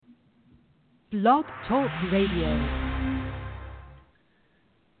Blog Talk Radio.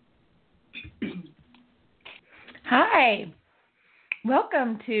 Hi,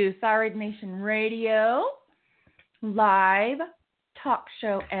 welcome to Thyroid Nation Radio, live talk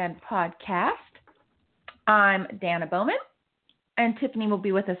show and podcast. I'm Dana Bowman, and Tiffany will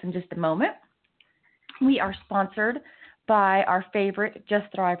be with us in just a moment. We are sponsored by our favorite Just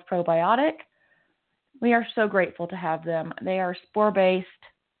Thrive Probiotic. We are so grateful to have them. They are spore-based,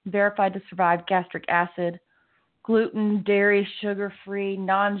 verified to survive gastric acid, gluten, dairy, sugar-free,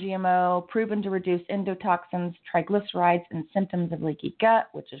 non-GMO, proven to reduce endotoxins, triglycerides, and symptoms of leaky gut,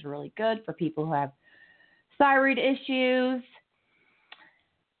 which is really good for people who have thyroid issues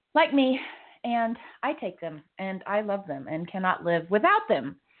like me. And I take them, and I love them, and cannot live without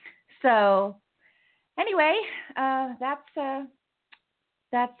them. So, anyway, that's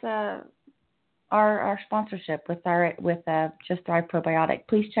our sponsorship with Just Thrive Probiotic.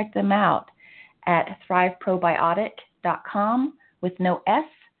 Please check them out at thriveprobiotic.com with no S,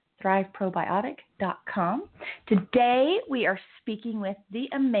 thriveprobiotic.com. Today we are speaking with the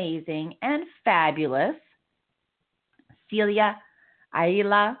amazing and fabulous Celia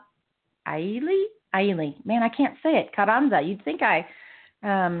Aily. Man, I can't say it. Carranza. You'd think I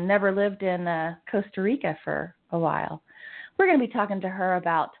never lived in Costa Rica for a while. We're going to be talking to her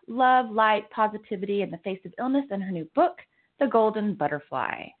about love, light, positivity in the face of illness and her new book, The Golden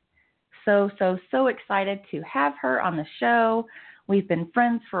Butterfly. So excited to have her on the show. We've been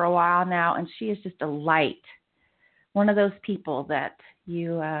friends for a while now, and she is just a light. One of those people that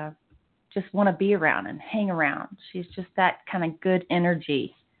you just want to be around and hang around. She's just that kind of good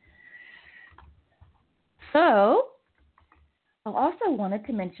energy. So, I also wanted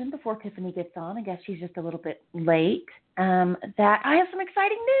to mention before Tiffany gets on, I guess she's just a little bit late, that I have some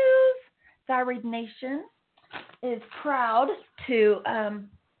exciting news. Thyroid Nation is proud to,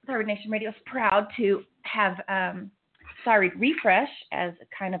 Thyroid Nation Radio is proud to have Thyroid Refresh as a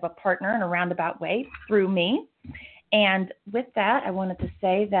kind of a partner in a roundabout way through me. And with that, I wanted to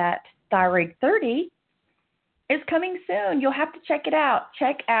say that Thyroid 30 is coming soon. You'll have to check it out.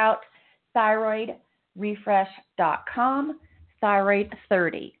 Check out thyroidrefresh.com. Thyroid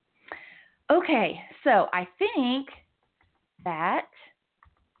 30. Okay, so I think that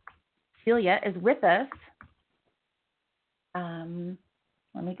Celia is with us.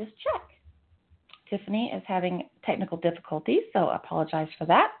 Let me just check. Tiffany is having technical difficulties, so I apologize for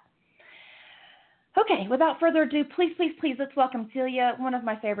that. Okay, without further ado, please, let's welcome Celia, one of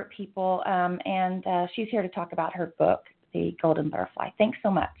my favorite people, and she's here to talk about her book, The Golden Butterfly. Thanks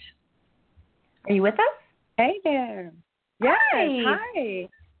so much. Are you with us? Hey there. Yes, hi.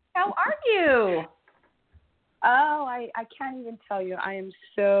 How are you? Oh, I can't even tell you. I am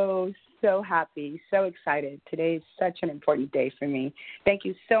so happy, so excited. Today is such an important day for me. Thank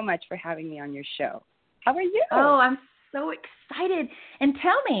you so much for having me on your show. How are you? Oh, I'm so excited. And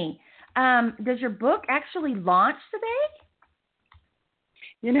tell me, does your book actually launch today?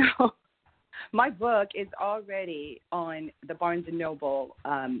 You know, my book is already on the Barnes & Noble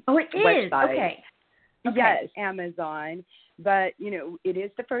website. Okay. Yes, Amazon. But, you know, it is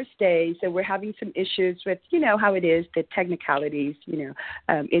the first day, so we're having some issues with, you know, how it is, the technicalities,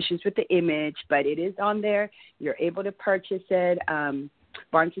 issues with the image. But it is on there. You're able to purchase it.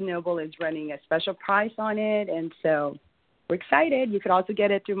 Barnes & Noble is running a special price on it, and so we're excited. You could also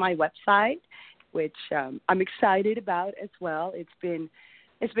get it through my website, which I'm excited about as well. It's been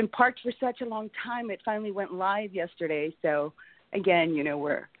parked for such a long time. It finally went live yesterday. So, again, you know,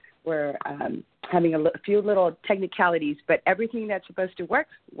 we're having a few little technicalities, but everything that's supposed to work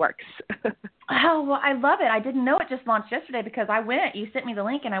works. Oh, well, I love it. I didn't know it just launched yesterday because you sent me the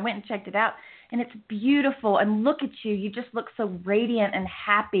link and I went and checked it out, and it's beautiful. And look at you. You just look so radiant and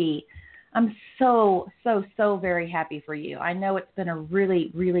happy. I'm so very happy for you. I know it's been a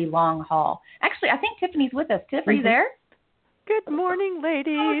really, really long haul. Actually, I think Tiffany's with us. Tiff, are you there? Good morning,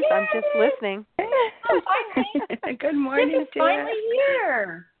 ladies. Oh, I'm just listening. Oh, finally. Good morning, Tiff is finally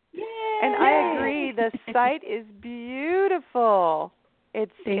here. Yay. And I agree. The site is beautiful.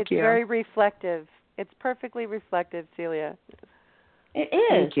 It's very reflective. It's perfectly reflective, Celia. It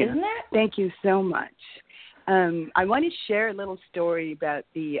is, isn't it? Thank you so much. I want to share a little story about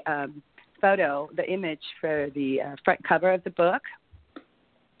the the image for the front cover of the book,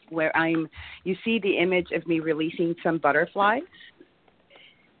 where you see the image of me releasing some butterflies.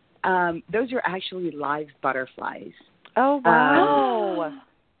 Those are actually live butterflies. Oh, wow.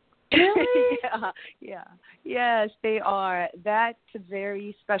 Really? Yeah. Yes, they are. That's a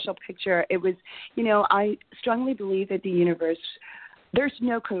very special picture. It was, I strongly believe that the universe, there's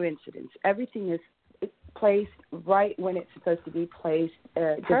no coincidence. Everything is placed right when it's supposed to be placed.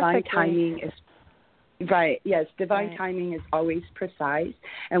 Divine timing is right. Yes, divine timing is always precise,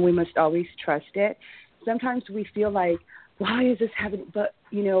 and we must always trust it. Sometimes we feel like, why is this happening? But,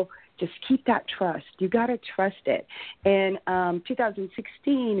 just keep that trust. You got to trust it. And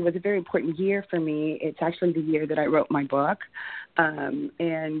 2016 was a very important year for me. It's actually the year that I wrote my book.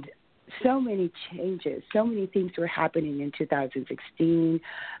 And so many changes, so many things were happening in 2016.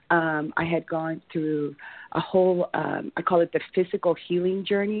 I had gone through a whole, I call it the physical healing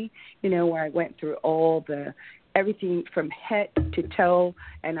journey, where I went through everything from head to toe,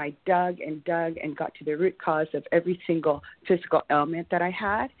 and I dug and got to the root cause of every single physical ailment that I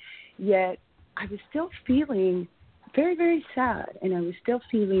had. Yet I was still feeling very, very sad, and I was still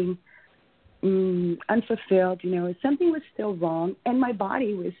feeling unfulfilled. Something was still wrong, and my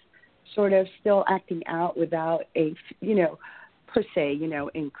body was sort of still acting out without a, per se,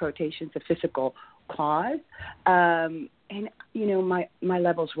 in quotations, a physical cause. And, my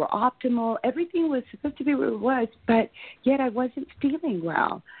levels were optimal. Everything was supposed to be where it was, but yet I wasn't feeling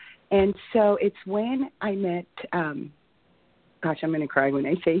well. And so it's when I met, gosh, I'm going to cry when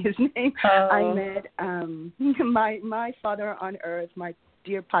I say his name. Oh. I met my father on earth, my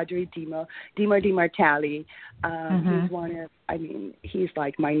dear Padre Dimo DiMartali. He's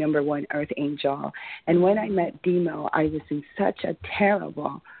like my number one earth angel. And when I met Dimo, I was in such a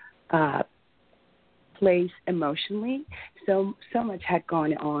terrible place emotionally. So much had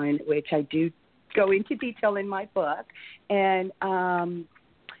gone on, which I do go into detail in my book. And Dimo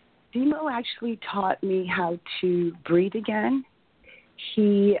actually taught me how to breathe again.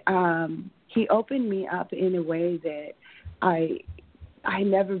 He opened me up in a way that I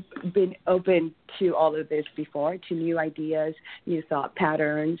never been open to all of this before, to new ideas, new thought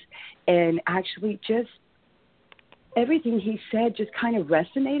patterns, and actually just everything he said just kind of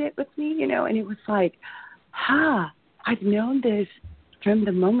resonated with me, and it was like, I've known this from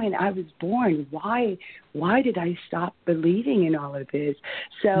the moment I was born. Why did I stop believing in all of this?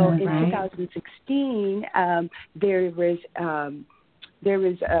 So in 2016, there was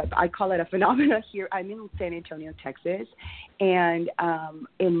I call it a phenomenon here. I'm in San Antonio, Texas, and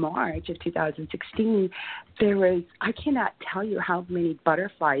in March of 2016, there was, I cannot tell you how many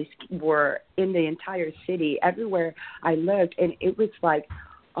butterflies were in the entire city, everywhere I looked, and it was like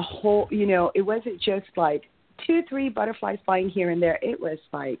a whole, it wasn't just like 2-3 butterflies flying here and there. It was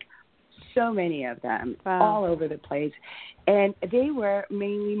like so many of them all over the place. And they were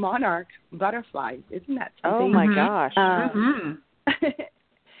mainly monarch butterflies. Isn't that something? Oh, my gosh.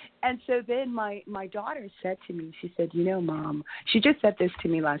 And so then my daughter said to me, she said, Mom, she just said this to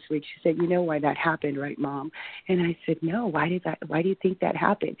me last week. She said, why that happened, right, Mom? And I said, no, why do you think that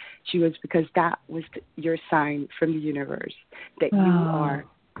happened? She was, because that was your sign from the universe that you are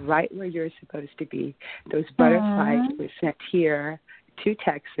right where you're supposed to be. Those butterflies were sent here to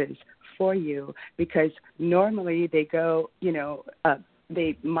Texas for you, because normally they go,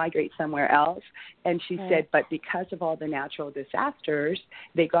 they migrate somewhere else. And she said, but because of all the natural disasters,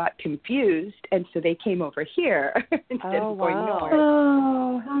 they got confused, and so they came over here instead of going north.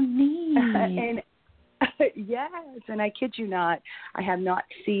 Oh, how neat. And yes, and I kid you not, I have not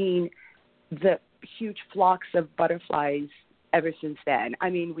seen the huge flocks of butterflies ever since then. I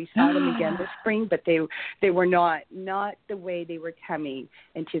mean, we saw them again this spring, but they were not the way they were coming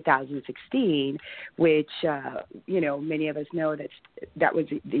in 2016, which, many of us know that was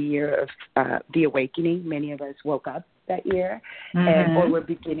the year of the awakening. Many of us woke up that year, or were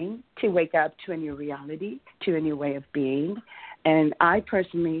beginning to wake up to a new reality, to a new way of being. And I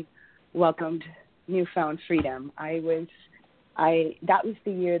personally welcomed newfound freedom. That was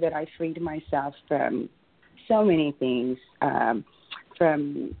the year that I freed myself from so many things,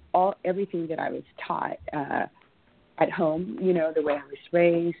 from everything that I was taught at home, the way I was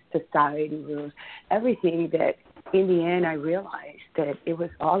raised, society rules, everything that in the end I realized that it was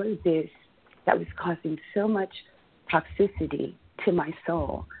all of this that was causing so much toxicity to my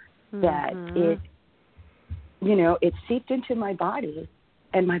soul that it seeped into my body,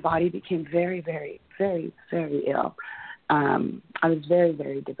 and my body became very, very, very, very ill. I was very,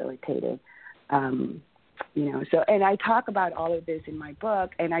 very debilitated. And I talk about all of this in my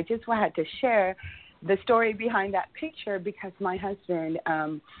book, and I just wanted to share the story behind that picture because my husband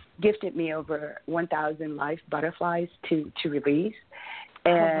gifted me over 1,000 live butterflies to release,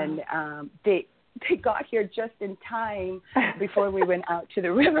 and they got here just in time before we went out to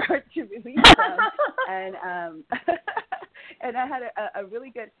the river to release them, And I had a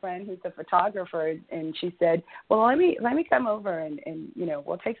really good friend who's a photographer, and she said, well, let me come over and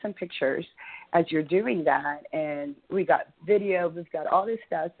we'll take some pictures as you're doing that. And we got video, we've got all this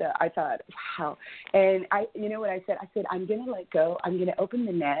stuff. So I thought, wow. And what I said? I said, I'm going to let go. I'm going to open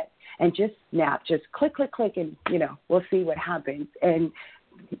the net and just snap, just click, click, click, and, we'll see what happens. And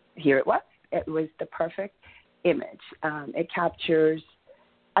here it was. It was the perfect image. It captures,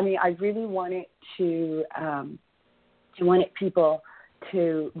 I really wanted wanted people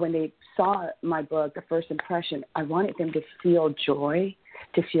to, when they saw my book, the first impression, I wanted them to feel joy,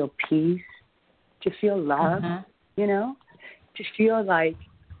 to feel peace, to feel love, to feel like,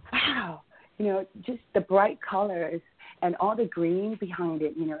 wow, just the bright colors and all the green behind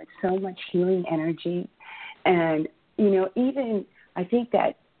it, it's so much healing energy. And, even I think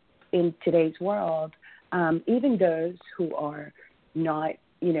that in today's world, even those who are not,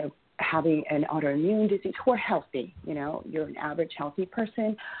 having an autoimmune disease, who are healthy, you're an average healthy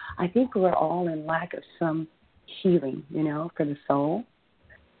person, I think we're all in lack of some healing, for the soul.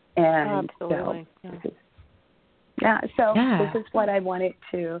 And absolutely. This is what I wanted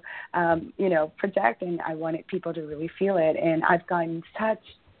to, project, and I wanted people to really feel it. And I've gotten such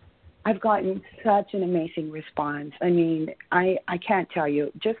an amazing response. I can't tell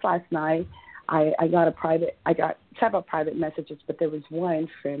you. Just last night, I got several private messages, but there was one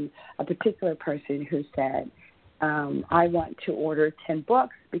from a particular person who said, I want to order 10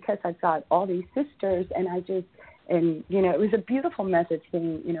 books because I've got all these sisters, and it was a beautiful message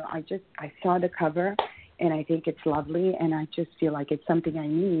saying, I saw the cover, and I think it's lovely, and I just feel like it's something I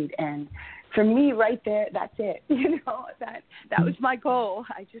need. And for me, right there, that's it. That was my goal.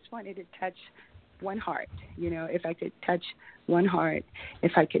 I just wanted to touch one heart. If I could touch one heart,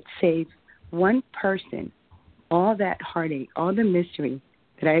 if I could save one person, all that heartache, all the misery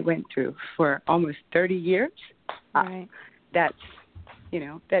that I went through for almost 30 years, right. That's,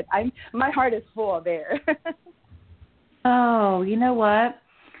 my heart is full there. Oh, you know what?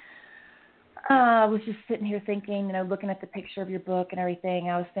 I was just sitting here thinking, looking at the picture of your book and everything.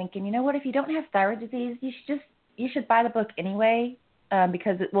 I was thinking, what, if you don't have thyroid disease, you should buy the book anyway.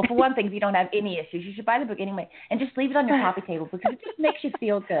 Because, for one thing, if you don't have any issues, you should buy the book anyway and just leave it on your coffee table because it just makes you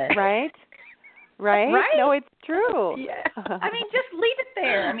feel good. Right? Right? No, it's true. Yeah. Just leave it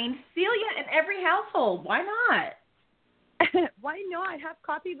there. Celia in every household. Why not? Why not? Have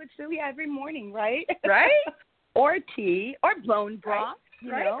coffee with Celia every morning, right? Right? Or tea or blown broth.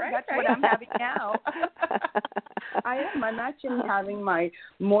 Right. That's what I'm having now. I am. I'm actually having my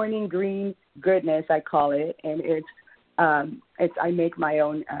morning green goodness, I call it, and it's I make my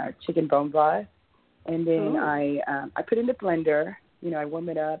own chicken bone broth, and then I put in the blender. I warm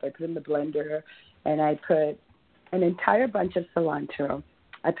it up. I put in the blender, and I put an entire bunch of cilantro.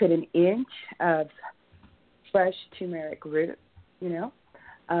 I put an inch of fresh turmeric root.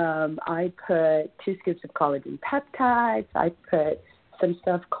 I put 2 scoops of collagen peptides. I put some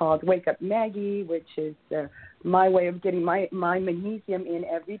stuff called Wake Up Maggie, which is my way of getting my magnesium in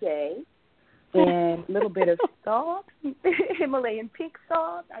every day. And a little bit of salt, Himalayan pink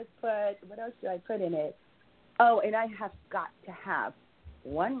salt. What else did I put in it? Oh, and I have got to have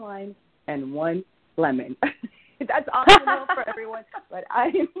 1 lime and 1 lemon. That's optional for everyone, but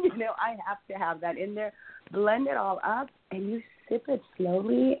I have to have that in there. Blend it all up, and you sip it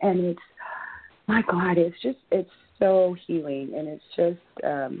slowly, and it's, my God, it's so healing, and it's just,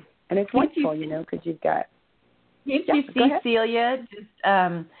 and it's wonderful, because you've got. Did you see Celia just,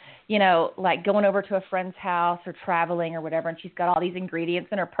 like going over to a friend's house or traveling or whatever, and she's got all these ingredients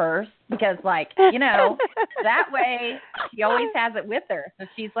in her purse because, that way she always has it with her. So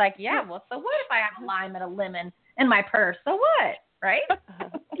she's like, yeah, well, so what if I have a lime and a lemon in my purse? So what, right?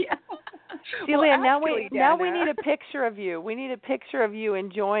 Yeah. Celia, now we need a picture of you. We need a picture of you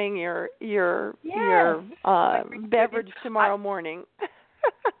enjoying your beverage tomorrow morning.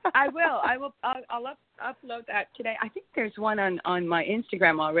 I will. I'll upload that today. I think there's one on my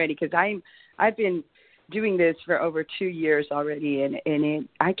Instagram already because I've been doing this for over 2 years already, and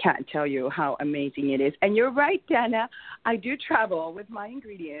I can't tell you how amazing it is. And you're right, Dana. I do travel with my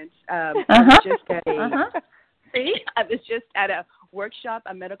ingredients. I was just at a workshop,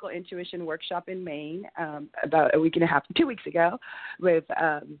 a medical intuition workshop in Maine about 2 weeks ago with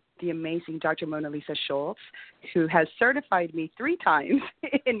the amazing Dr. Mona Lisa Schultz, who has certified me 3 times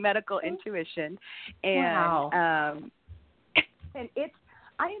in medical intuition. And, wow. And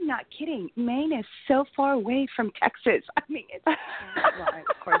I am not kidding. Maine is so far away from Texas. Well,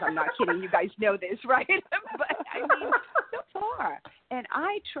 of course I'm not kidding. You guys know this, right? But so far. And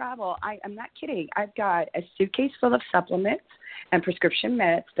I travel. I'm not kidding. I've got a suitcase full of supplements, and prescription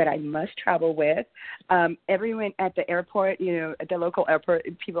meds that I must travel with. Everyone at the airport, at the local airport,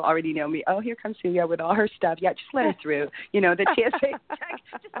 people already know me. Oh, here comes Celia with all her stuff. Yeah, just let her through. The TSA check,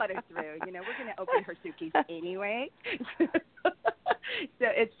 just let her through. We're going to open her suitcase anyway. So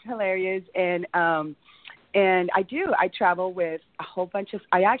it's hilarious. And I travel with a whole bunch of,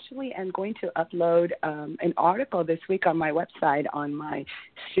 I actually am going to upload an article this week on my website on my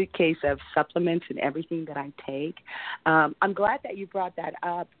suitcase of supplements and everything that I take. I'm glad that you brought that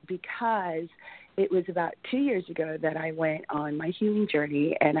up because it was about 2 years ago that I went on my healing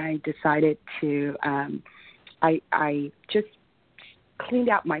journey, and I decided to, I just cleaned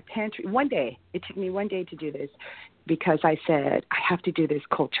out my pantry. One day, it took me one day to do this, because I said, I have to do this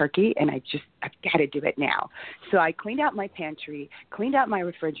cold turkey, and I've got to do it now. So I cleaned out my pantry, cleaned out my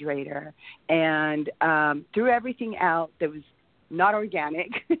refrigerator, and threw everything out that was not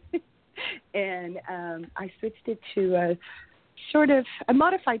organic. And I switched it to a sort of a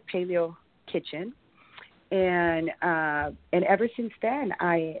modified paleo kitchen. And ever since then,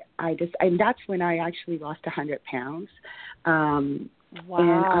 and that's when I actually lost 100 pounds.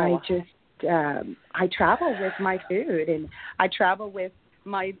 Wow. And I travel with my food, and I travel with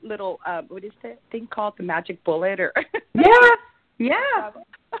my little, what is that thing called, the magic bullet? Or Yeah.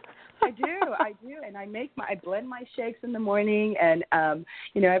 I do, and I blend my shakes in the morning, and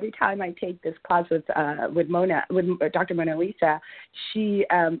every time I take this class with Dr. Mona Lisa,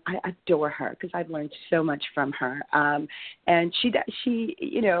 I adore her because I've learned so much from her, and she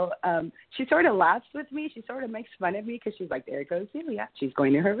sort of laughs with me, she sort of makes fun of me because she's like, there goes Celia, she's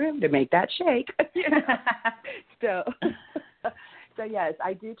going to her room to make that shake. So yes,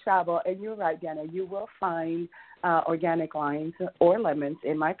 I do travel, and you're right, Dana. You will find organic limes or lemons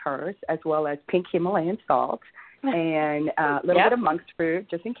in my purse, as well as pink Himalayan salt and a little bit of monk's fruit,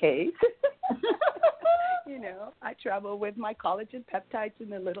 just in case. I travel with my collagen peptides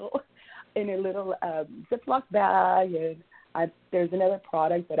in a little Ziploc bag, and there's another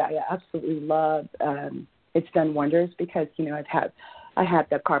product that I absolutely love. It's done wonders because I had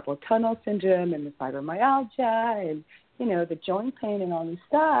the carpal tunnel syndrome and the fibromyalgia and the joint pain and all this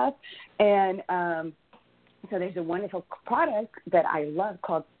stuff. And so there's a wonderful product that I love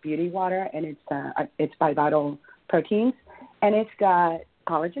called Beauty Water, and it's by Vital Proteins, and it's got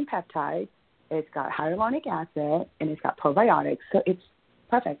collagen peptides, it's got hyaluronic acid, and it's got probiotics. So it's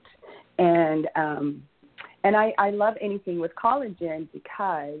perfect. And I love anything with collagen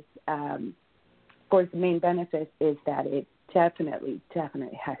because, of course, the main benefit is that it definitely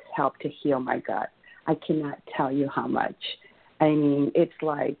has helped to heal my gut. I cannot tell you how much. I mean, it's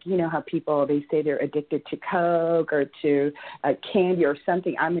like, how people, they say they're addicted to Coke or to candy or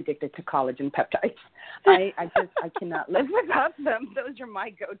something. I'm addicted to collagen peptides. I cannot live without them. Those are my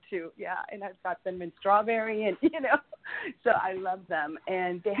go-to. Yeah, and I've got them in strawberry and, so I love them.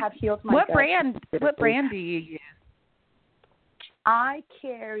 And they have healed my gut. What brand do you use? I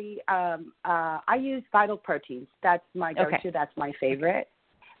carry, I use Vital Proteins. That's my go-to. Okay. That's my favorite.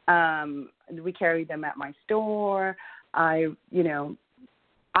 We carry them at my store. I've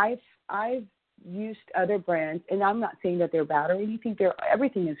used other brands, and I'm not saying that they're bad or anything.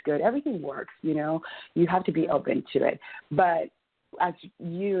 Everything is good. Everything works. You have to be open to it. But as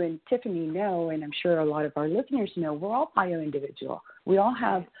you and Tiffany know, and I'm sure a lot of our listeners know, we're all bio-individual. We all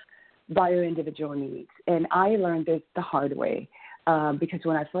have bio-individual needs, and I learned this the hard way because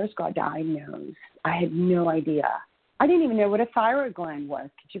when I first got diagnosed, I had no idea. I didn't even know what a thyroid gland was.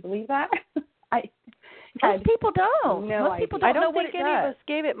 Could you believe that? Most people don't. No, I don't think any of us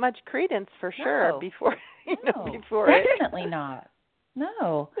gave it much credence for sure before. Before definitely not.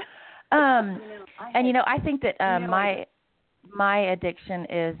 No. I think that my addiction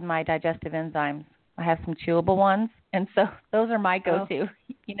is my digestive enzymes. I have some chewable ones, and so those are my go-to.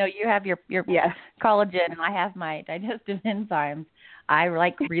 You have your collagen, and I have my digestive enzymes. I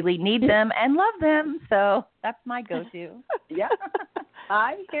really need them and love them, so that's my go-to. Yeah,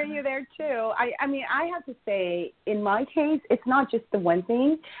 I hear you there too. I mean, I have to say, in my case, it's not just the one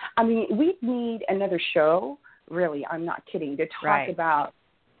thing. I mean, we need another show. Really, I'm not kidding. To talk about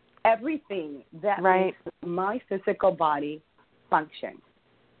everything that makes my physical body function.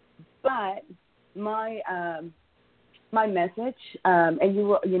 But my message, and you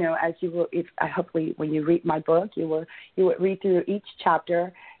will, as you will, hopefully when you read my book, you will read through each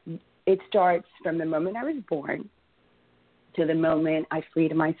chapter. It starts from the moment I was born to the moment I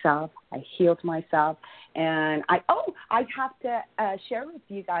freed myself, I healed myself, and I have to share with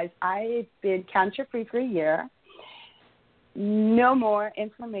you guys, I've been cancer-free for a year. No more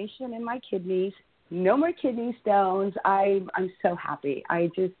inflammation in my kidneys. No more kidney stones. I'm so happy. I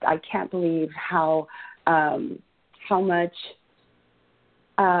can't believe how much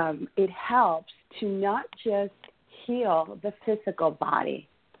it helps to not just heal the physical body,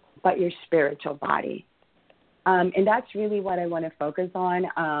 but your spiritual body. And that's really what I want to focus on.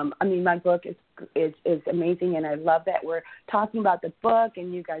 I mean, my book is amazing, and I love that we're talking about the book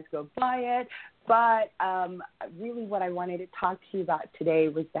and you guys go buy it. But really what I wanted to talk to you about today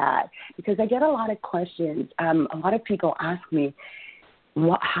was that, because I get a lot of questions. A lot of people ask me,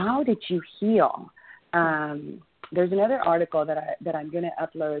 how did you heal? There's another article that I'm going to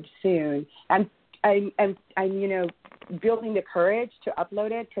upload soon. I'm building the courage to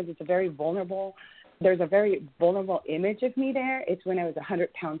upload it because it's a very vulnerable. There's a very vulnerable image of me there. It's when I was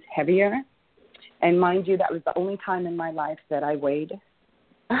 100 pounds heavier. And mind you, that was the only time in my life that I weighed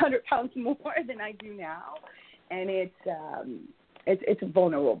 100 pounds more than I do now. And it's a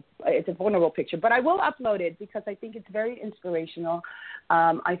vulnerable picture. But I will upload it because I think it's very inspirational.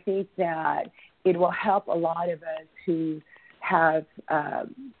 I think that it will help a lot of us who have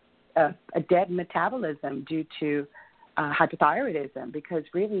a dead metabolism due to hypothyroidism, because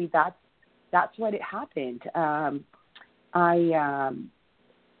really that's what it happened.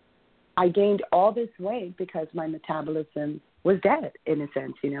 I gained all this weight because my metabolism was dead, in a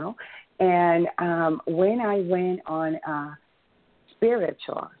sense, you know. And when I went on a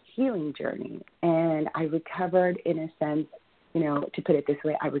spiritual healing journey and I recovered, in a sense, you know, to put it this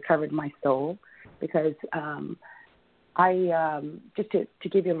way, I recovered my soul, because I just to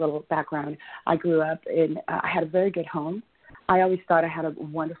give you a little background, I grew up in, I had a very good home. I always thought I had a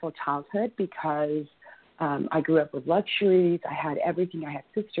wonderful childhood because I grew up with luxuries. I had everything. I had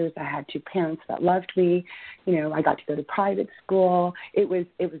sisters. I had 2 parents that loved me. You know, I got to go to private school. It was,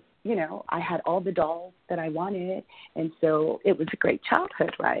 you know, I had all the dolls that I wanted, and so it was a great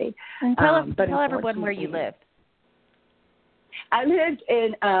childhood, right? And tell everyone where you lived. I lived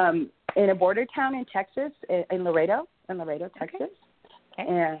in a border town in Texas, in Laredo, Texas, okay.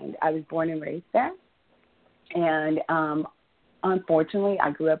 And I was born and raised there. And unfortunately, I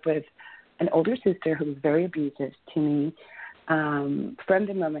grew up with an older sister who was very abusive to me. From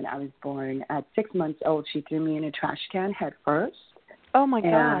the moment I was born, at 6 months old, she threw me in a trash can head first. Oh my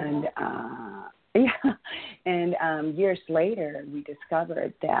God! And yeah, and years later, we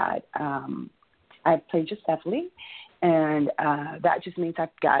discovered that I have plagioccephaly, and that just means I've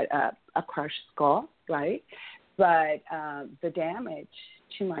got a crushed skull, right? But the damage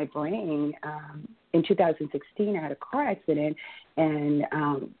to my brain, in 2016, I had a car accident, and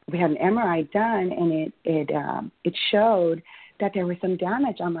we had an MRI done, and it showed that there was some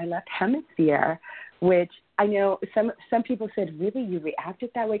damage on my left hemisphere, which I know some people said, really, you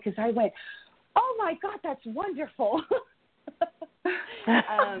reacted that way? Because I went, oh my God, that's wonderful.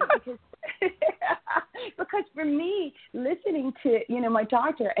 Because for me, listening to, you know, my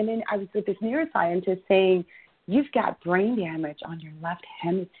doctor, and then I was with this neuroscientist saying, you've got brain damage on your left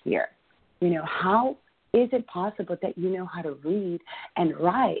hemisphere. You know, how is it possible that you know how to read and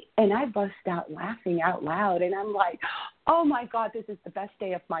write? And I bust out laughing out loud, and I'm like, oh my God, this is the best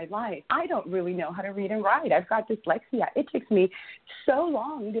day of my life. I don't really know how to read and write. I've got dyslexia. It takes me so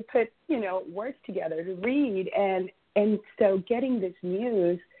long to put, you know, words together to read. And so getting this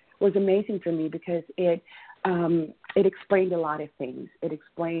news was amazing for me because it explained a lot of things. It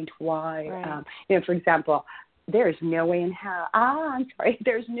explained why, right. You know, for example, there's no way in hell.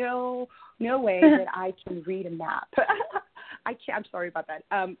 There's no way that I can read a map. I can't. I'm sorry about that.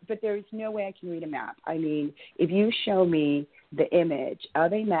 But there's no way I can read a map. I mean, if you show me the image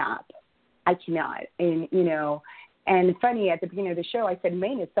of a map, I cannot. And you know, and funny, at the beginning of the show, I said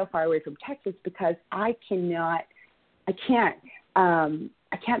Maine is so far away from Texas because I can't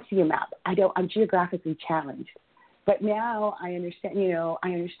see a map. I'm geographically challenged. But now I understand, you know,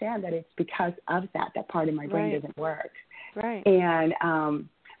 that it's because of that part of my brain doesn't work. Right. And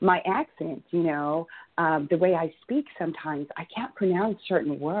my accent, you know, the way I speak sometimes, I can't pronounce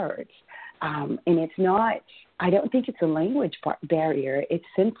certain words. And it's not, I don't think it's a language barrier. It's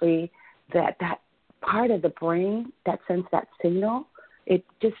simply that part of the brain that sends that signal, it's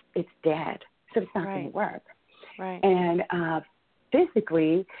dead. So it's not going to work. Right. And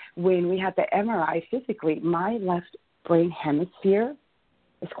physically, when we had the MRI, my left brain hemisphere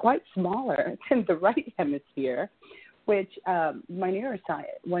is quite smaller than the right hemisphere, which one of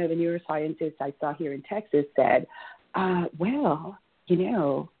the neuroscientists I saw here in Texas said, well, you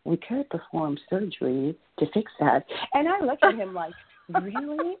know, we could perform surgery to fix that. And I looked at him like,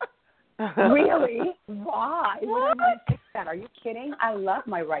 really? Really? Why? Would I want to fix that? Are you kidding? I love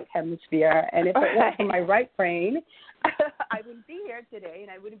my right hemisphere, and if it weren't for my right brain, I wouldn't be here today,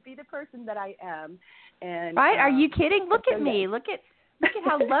 and I wouldn't be the person that I am. And right? Are you kidding? Look at me. Look at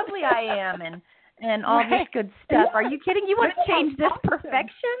how lovely I am, and and all this good stuff. Are you kidding? You want to change this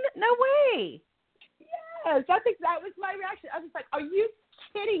perfection? No way. Yes, that was my reaction. I was like, are you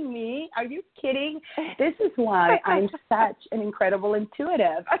kidding me? Are you kidding? This is why I'm such an incredible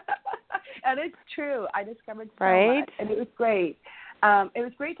intuitive. And it's true. I discovered so much, and it was great. It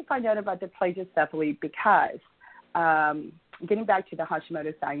was great to find out about the plagioccephaly because getting back to the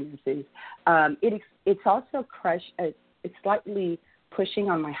Hashimoto's diagnosis, it's also it's slightly pushing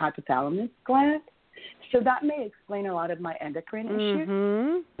on my hypothalamus gland. So that may explain a lot of my endocrine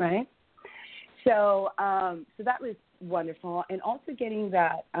issues, right? So that was wonderful. And also getting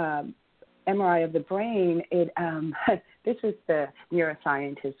that MRI of the brain, this was the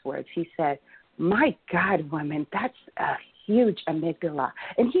neuroscientist's words. He said, "My God, woman, that's a huge amygdala."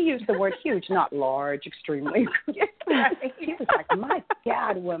 And he used the word huge, not large, extremely. He was like, "My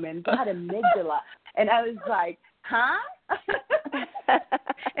God, woman, that amygdala." And I was like, huh?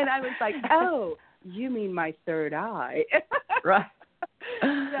 And I was like, oh, you mean my third eye. Right.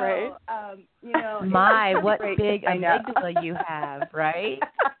 So, you know. My, what big amygdala you have, right?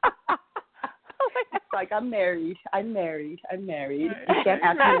 It's like, I'm married. You can't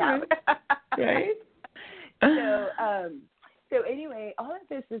ask me out. Right? So anyway, all of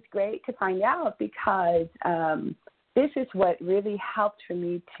this is great to find out because this is what really helped for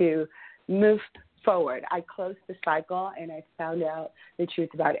me to move forward. I closed the cycle and I found out the truth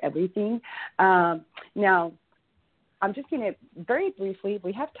about everything. Now, I'm just going to very briefly,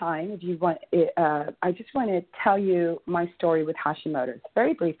 we have time if you want, I just want to tell you my story with Hashimoto's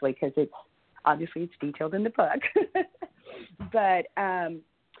very briefly because it's detailed in the book. But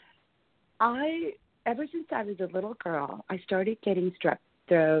ever since I was a little girl, I started getting strep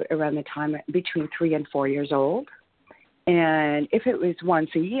throat around the time between 3 and 4 years old. And if it was once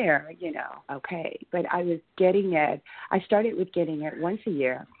a year, okay. But I started with getting it once a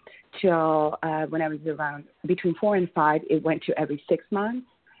year till when I was around between 4 and 5, it went to every 6 months.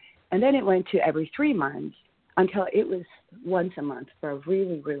 And then it went to every 3 months until it was once a month for a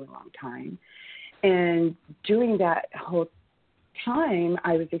really, really long time. And during that whole time,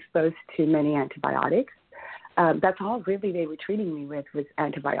 I was exposed to many antibiotics. That's all really they were treating me with was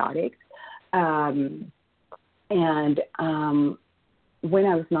antibiotics. And when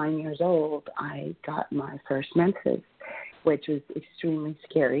I was 9 years old, I got my first menses, which was extremely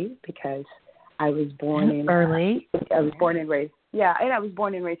scary because I was born early. I was born and raised. Yeah, and I was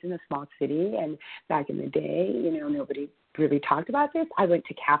born and raised in a small city. And back in the day, nobody really talked about this. I went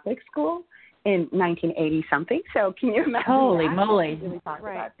to Catholic school in 1980 something. So can you imagine? Holy that? moly! Nobody really talked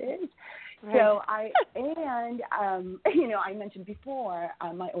about this. Right. So I mentioned before,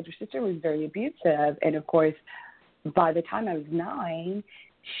 my older sister was very abusive, and of course, by the time I was 9,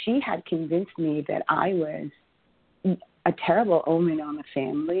 she had convinced me that I was a terrible omen on the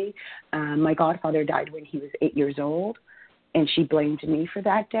family. My godfather died when he was 8 years old, and she blamed me for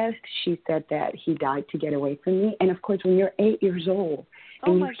that death. She said that he died to get away from me, and of course, when you're 8 years old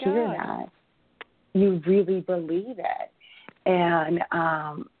and you hear that, you really believe it. And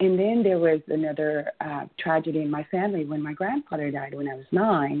then there was another tragedy in my family when my grandfather died when I was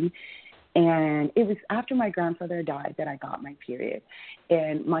 9. And it was after my grandfather died that I got my period.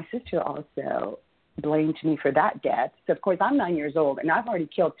 And my sister also blamed me for that death. So, of course, I'm 9 years old, and I've already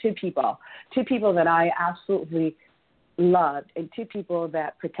killed 2 people that I absolutely loved, and 2 people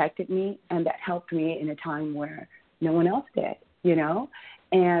that protected me and that helped me in a time where no one else did,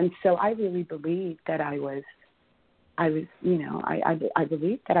 And so I really believed that I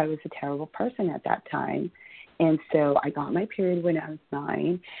believed that I was a terrible person at that time. And so I got my period when I was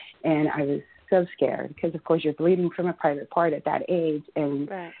 9, and I was so scared because, of course, you're bleeding from a private part at that age, and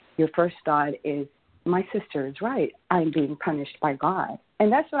your first thought is, my sister is right. I'm being punished by God.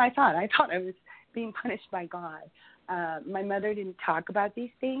 And that's what I thought. I thought I was being punished by God. My mother didn't talk about these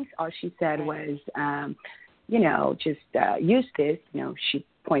things. All she said was, just use this. She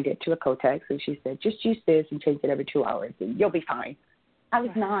pointed to a Kotex, and she said, just use this and change it every 2 hours, and you'll be fine. I was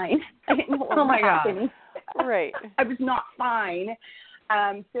 9. I didn't know what was happening. Right. I was not fine.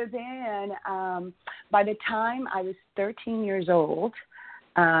 So then, by the time I was 13 years old,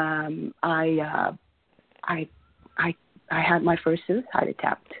 I had my first suicide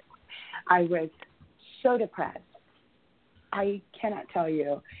attempt. I was so depressed. I cannot tell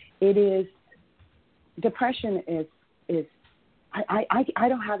you. Depression is. I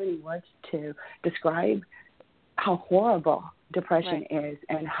don't have any words to describe how horrible depression is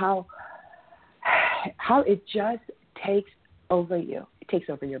and how it just takes over you. It takes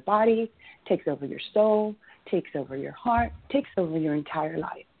over your body, takes over your soul, takes over your heart, takes over your entire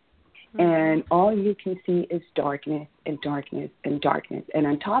life. Mm-hmm. And all you can see is darkness and darkness and darkness. And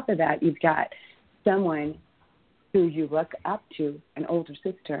on top of that, you've got someone who you look up to, an older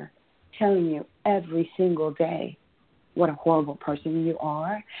sister, telling you every single day what a horrible person you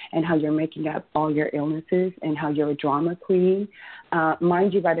are and how you're making up all your illnesses and how you're a drama queen.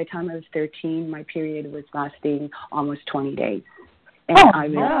 Mind you, by the time I was 13, my period was lasting almost 20 days. And oh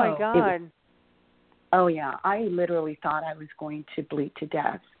my God. Oh, yeah. I literally thought I was going to bleed to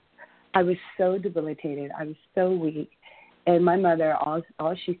death. I was so debilitated. I was so weak. And my mother, all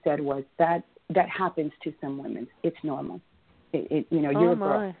she said was that happens to some women. It's normal. You're a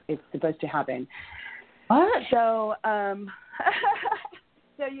girl. It's supposed to happen. What? So, and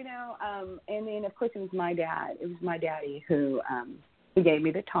then, of course, it was my dad. It was my daddy who gave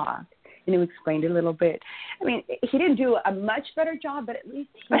me the talk. And who explained a little bit. I mean, he didn't do a much better job, but at least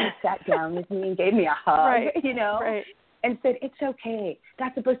he sat down with me and gave me a hug, right. and said, it's okay.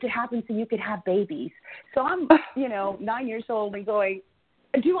 That's supposed to happen so you could have babies. So I'm, 9 years old and going,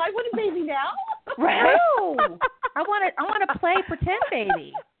 do I want a baby now? Right. No. I want to play pretend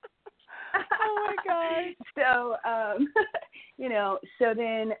baby. Oh, my God. So, so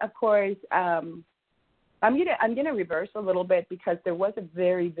then, of course, I'm gonna reverse a little bit because there was a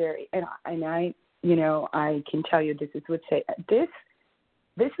very, very, and I can tell you this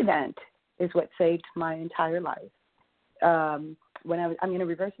event is what saved my entire life. I'm gonna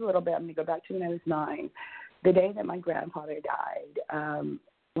reverse a little bit. I'm gonna go back to when I was 9. The day that my grandfather died,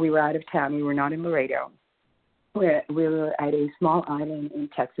 we were out of town. We were not in Laredo. We were at a small island in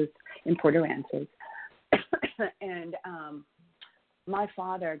Texas, in Port Aransas, and my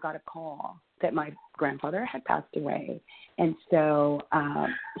father got a call that my grandfather had passed away. And so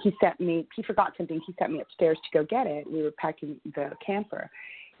he forgot something. He sent me upstairs to go get it. We were packing the camper.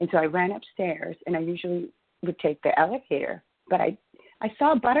 And so I ran upstairs, and I usually would take the elevator. But I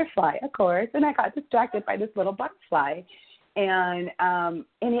saw a butterfly, of course, and I got distracted by this little butterfly. And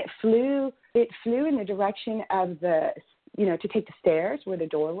it flew in the direction of to take the stairs where the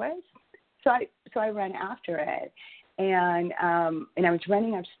door was. So I ran after it. And I was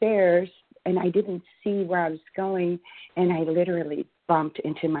running upstairs, and I didn't see where I was going, and I literally bumped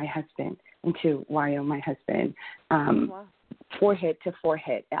into my husband, my husband, forehead to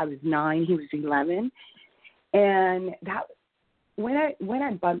forehead. I was 9, he was 11, and that when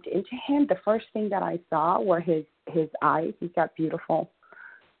I bumped into him, the first thing that I saw were his eyes. He's got beautiful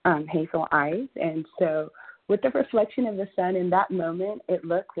hazel eyes, and so with the reflection of the sun in that moment, it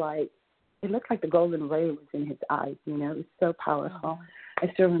looked like the golden ray was in his eyes. It was so powerful.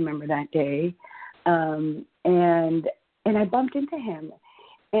 I still remember that day. And I bumped into him.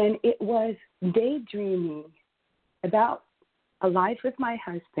 And it was daydreaming about a life with my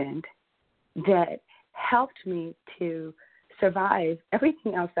husband that helped me to survive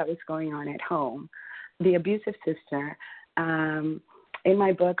everything else that was going on at home. The abusive sister. In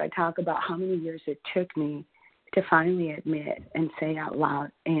my book, I talk about how many years it took me to finally admit and say out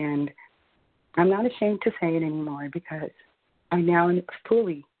loud, and I'm not ashamed to say it anymore because I now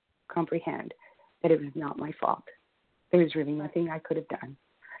fully comprehend that it was not my fault. There was really nothing I could have done.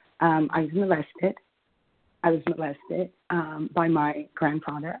 I was molested. By my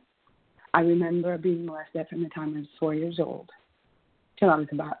grandfather. I remember being molested from the time I was 4 years old till I was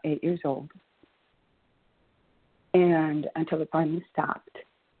about 8 years old, and until it finally stopped.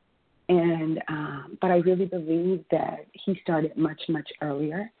 And but I really believe that he started much, much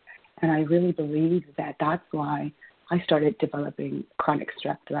earlier. And I really believe that that's why I started developing chronic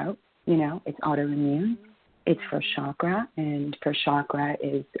strep throat. It's autoimmune. It's first chakra, and first chakra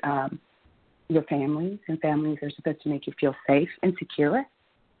is your families, and families are supposed to make you feel safe and secure.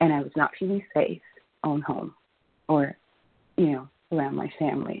 And I was not feeling safe on home or, around my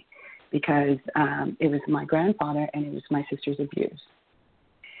family because it was my grandfather and it was my sister's abuse.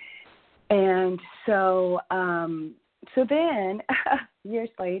 And so then years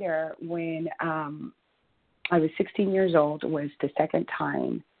later, when I was 16 years old, was the second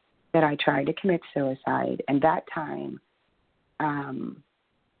time that I tried to commit suicide, and that time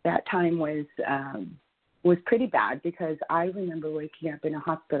was pretty bad because I remember waking up in a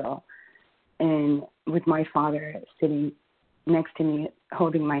hospital and with my father sitting next to me,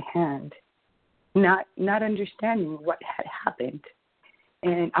 holding my hand, not understanding what had happened,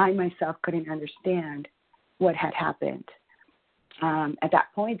 and I myself couldn't understand what had happened. At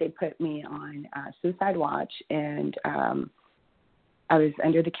that point, they put me on suicide watch, and I was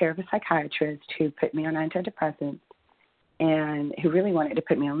under the care of a psychiatrist who put me on antidepressants and who really wanted to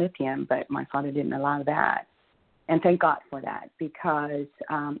put me on lithium, but my father didn't allow that. And thank God for that, because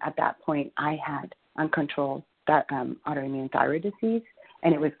at that point I had uncontrolled autoimmune thyroid disease,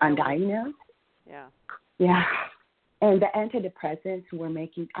 and it was undiagnosed. Yeah. Yeah. And the antidepressants were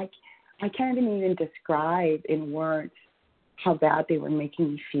making, I I can't even describe in words how bad they were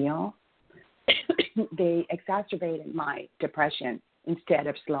making me feel. They exacerbated my depression instead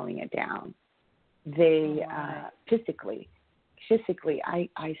of slowing it down. They physically,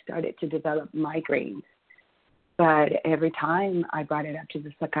 I started to develop migraines. But every time I brought it up to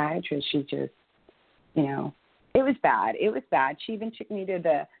the psychiatrist, she just, you know, it was bad. It was bad. She even took me to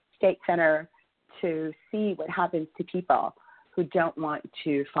the state center to see what happens to people who don't want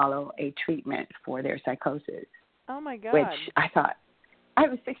to follow a treatment for their psychosis. Oh, my God. Which I thought, I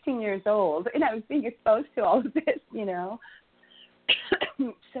was 16 years old, and I was being exposed to all of this, you know.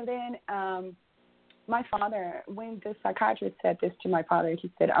 So then my father, when the psychiatrist said this to my father,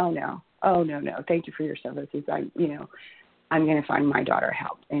 he said, oh, no, thank you for your services. I'm going to find my daughter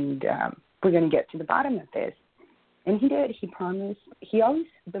help, and we're going to get to the bottom of this. And he did. He promised. He always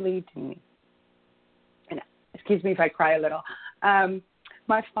believed in me. And excuse me if I cry a little.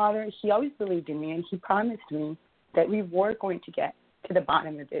 My father, he always believed in me, and he promised me that we were going to get to the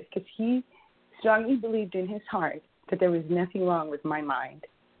bottom of this, because he strongly believed in his heart that there was nothing wrong with my mind.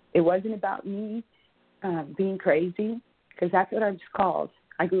 It wasn't about me being crazy, because that's what I was called.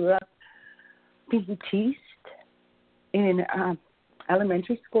 I grew up being teased in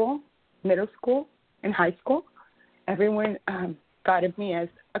elementary school, middle school, and high school. Everyone thought of me as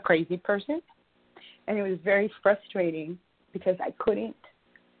a crazy person, and it was very frustrating because I couldn't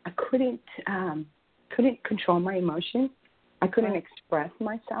control my emotions. I couldn't express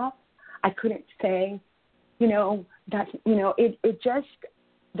myself. I couldn't say, it just,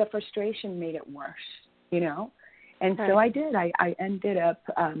 the frustration made it worse, And so I did. I ended up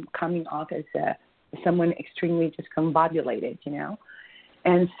coming off as someone extremely discombobulated,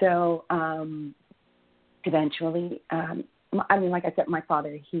 And so eventually, like I said, my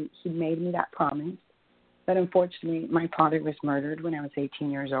father, he made me that promise. But unfortunately, my father was murdered when I was 18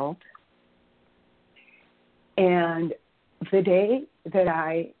 years old. And the day that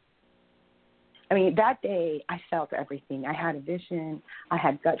that day I felt everything. I had a vision. I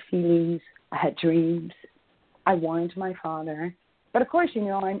had gut feelings. I had dreams. I warned my father. But, of course,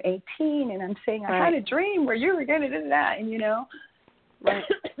 I'm 18, and I'm saying I had a dream where you were going to do that, and, Right.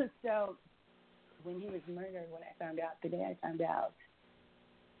 So when he was murdered, the day I found out,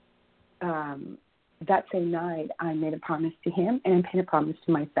 that same night I made a promise to him, and I made a promise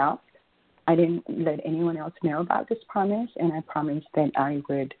to myself. I didn't let anyone else know about this promise, and I promised that I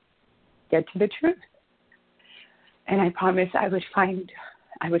would get to the truth. And I promised I would find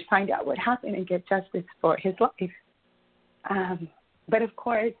out what happened and get justice for his life. But of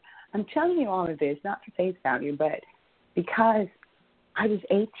course, I'm telling you all of this not for face value, but because I was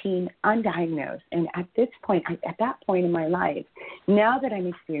 18, undiagnosed, and at that point in my life, now that I'm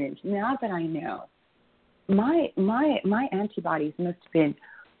experienced, now that I know, my antibodies must have been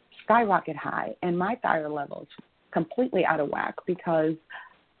skyrocket high, and my thyroid levels completely out of whack because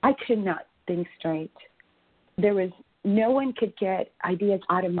I could not think straight. No one could get ideas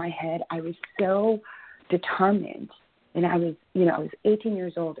out of my head. I was so determined, and I was 18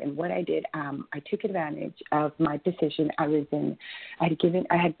 years old, and what I did, I took advantage of my position. I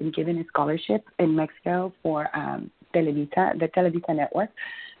had been given a scholarship in Mexico for the Televisa network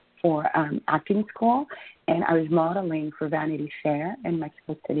for acting school, and I was modeling for Vanity Fair in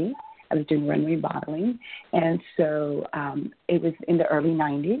Mexico City. I was doing runway modeling, and so it was in the early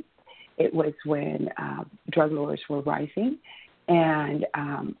 90s. It was when drug lords were rising, and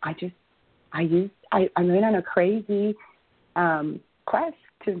I went on a crazy quest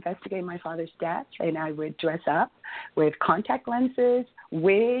to investigate my father's death, and I would dress up with contact lenses,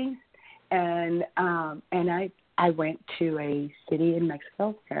 wigs, and I went to a city in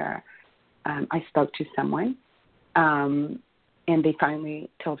Mexico where I spoke to someone, and they finally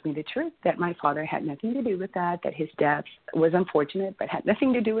told me the truth, that my father had nothing to do with that his death was unfortunate but had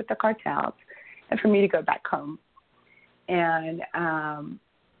nothing to do with the cartels, and for me to go back home. And I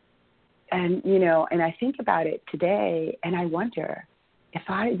think about it today, and I wonder if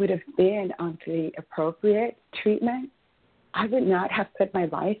I would have been on the appropriate treatment, I would not have put my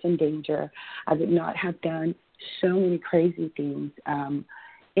life in danger. I would not have done so many crazy things.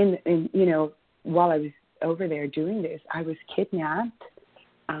 While I was over there doing this, I was kidnapped.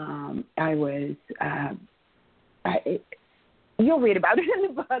 You'll read about it in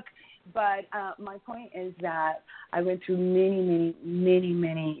the book. But my point is that I went through many, many, many,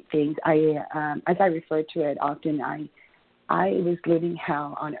 many things. As I refer to it often, I was living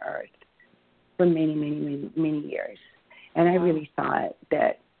hell on earth for many, many, many, many years, and I really thought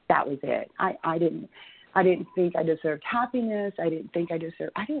that was it. I didn't think I deserved happiness. I didn't think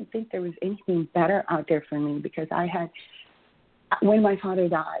there was anything better out there for me, because I when my father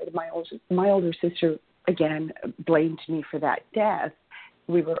died, my older sister, again, blamed me for that death.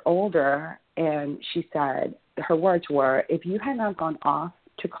 We were older, and she said, her words were, if you had not gone off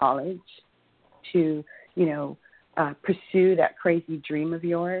to college to, pursue that crazy dream of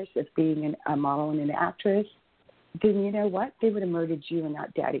yours of being a model and an actress, then you know what? They would have murdered you and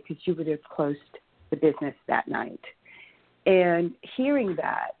not Daddy, because you would have closed the business that night. And hearing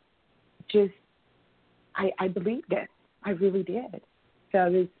that, just, I believed it. I really did.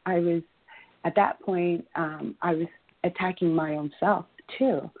 So I was at that point, I was attacking my own self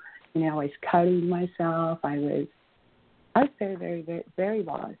too. I was cutting myself. I was very, very, very, very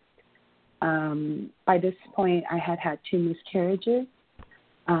lost. By this point, I had 2 miscarriages.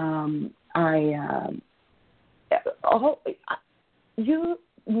 You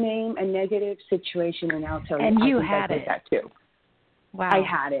name a negative situation, and I'll tell you. And you I had did it. that too. Wow. I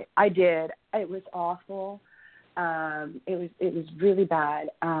had it. I did. It was awful. It was really bad.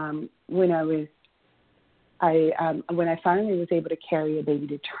 When I finally was able to carry a baby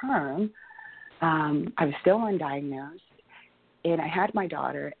to term, I was still undiagnosed, and I had my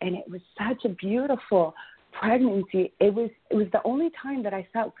daughter, and it was such a beautiful pregnancy. It was the only time that I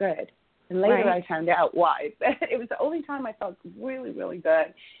felt good. And later I found out why. It was the only time I felt really, really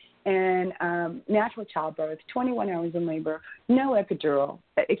good. And natural childbirth, 21 hours in labor, no epidural,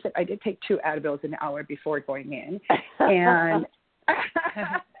 except I did take 2 Advils an hour before going in. And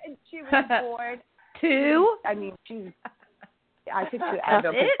she was bored. 2? I mean, I took 2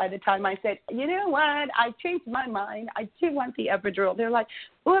 Advils. By the time I said, you know what, I changed my mind. I do want the epidural. They're like,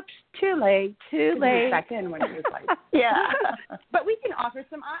 oops, too late. Too late. Back then when it was like, yeah. But we can offer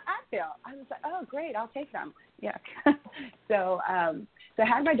some Advil. I was like, oh, great, I'll take them. Yeah. So I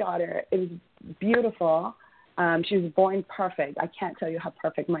had my daughter. It was beautiful. She was born perfect. I can't tell you how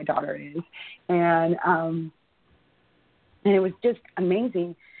perfect my daughter is. And it was just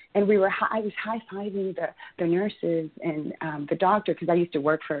amazing. And I was high-fiving the nurses and the doctor, because I used to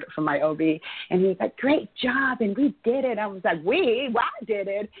work for my OB, and he was like, great job, and we did it. I was like, I did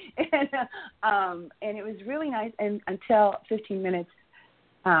it. And it was really nice, and until 15 minutes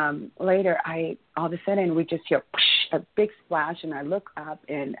later, all of a sudden, we just hear a big splash, and I look up,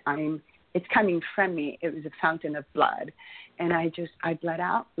 and it's coming from me. It was a fountain of blood. And I bled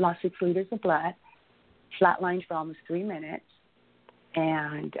out, lost 6 liters of blood, flatlined for almost 3 minutes.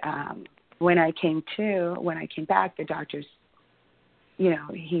 And when I came back, the doctors, he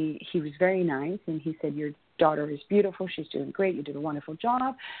was very nice, and he said, your daughter is beautiful. She's doing great. You did a wonderful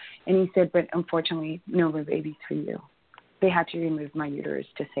job. And he said, but unfortunately, no more babies for you. They had to remove my uterus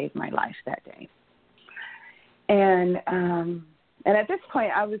to save my life that day. And at this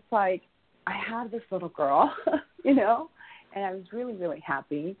point, I was like, I have this little girl, and I was really, really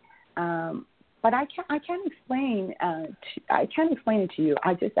happy. But I can't explain. I can't explain it to you.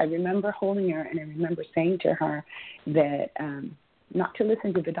 I remember holding her, and I remember saying to her that not to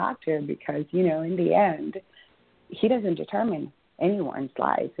listen to the doctor, because in the end, he doesn't determine anyone's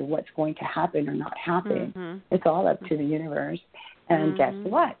life and what's going to happen or not happen. Mm-hmm. It's all up to the universe. And guess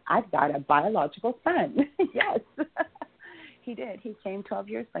what? I've got a biological son. Yes, he did. He came 12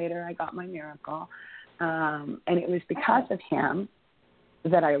 years later. I got my miracle, and it was because of him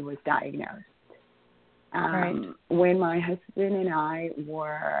that I was diagnosed. When my husband and I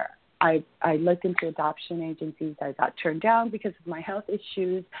looked into adoption agencies. I got turned down because of my health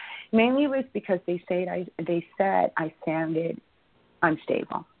issues. Mainly it was because they said I sounded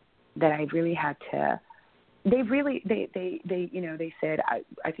unstable, that I really had to. They said I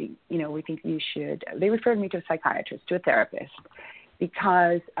think we think you should. They referred me to a psychiatrist, to a therapist.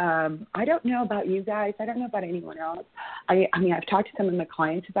 Because I don't know about you guys. I don't know about anyone else. I mean, I've talked to some of my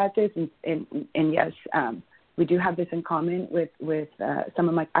clients about this, and yes, we do have this in common with some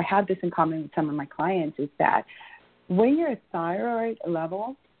of my. I have this in common with some of my clients, is that when your thyroid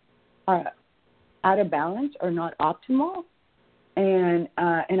levels are out of balance or not optimal, and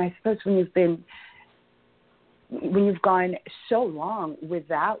I suppose when you've gone so long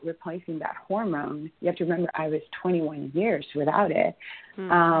without replacing that hormone, you have to remember I was 21 years without it.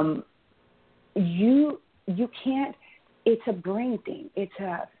 Mm-hmm. You can't. It's a brain thing. It's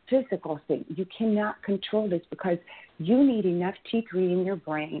a physical thing. You cannot control this because you need enough T3 in your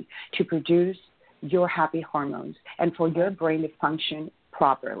brain to produce your happy hormones and for your brain to function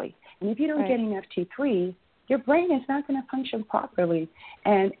properly. And if you don't get enough T3, your brain is not going to function properly,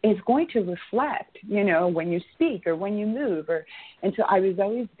 and it's going to reflect, when you speak or when you move. And so I was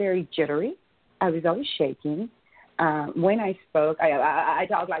always very jittery. I was always shaking. When I spoke, I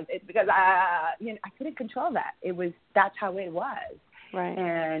talked like this because I couldn't control that. That's how it was. Right.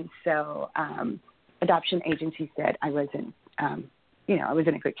 And so adoption agency said I wasn't I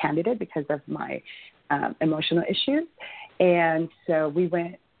wasn't a good candidate because of my emotional issues. And so we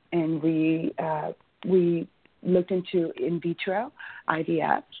went and we looked into in vitro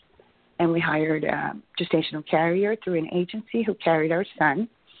IVF, and we hired a gestational carrier through an agency who carried our son.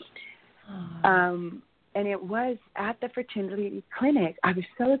 And it was at the fertility clinic. I was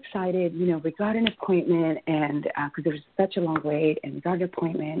so excited. We got an appointment, and because there was such a long wait, and we got an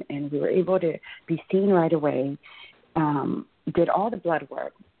appointment, and we were able to be seen right away. Did all the blood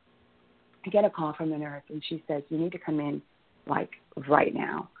work. I get a call from the nurse, and she says, "You need to come in, like, right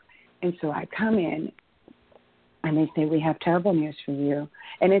now." And so I come in, and they say, "We have terrible news for you."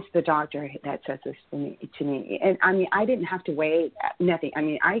 And it's the doctor that says this to me. And, I didn't have to wait, nothing.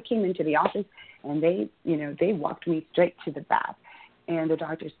 I came into the office, and they walked me straight to the bath. And the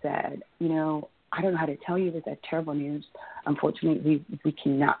doctor said, "I don't know how to tell you this, that's terrible news. Unfortunately, we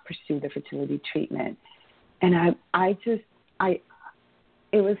cannot pursue the fertility treatment." And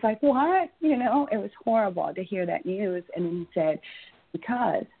it was like, what? It was horrible to hear that news. And then he said,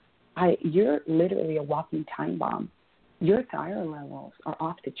 "Because you're literally a walking time bomb. Your thyroid levels are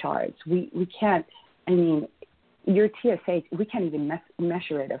off the charts. We can't, your TSH, we can't even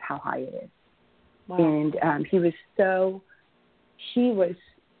measure it of how high it is." Wow. And he was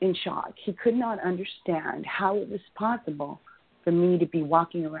in shock. He could not understand how it was possible for me to be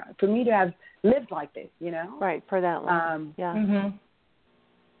walking around, for me to have lived like this, Right, for that long. Yeah. Mm-hmm.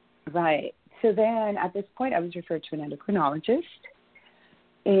 Right. So then at this point I was referred to an endocrinologist.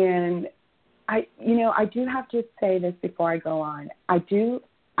 And I do have to say this before I go on.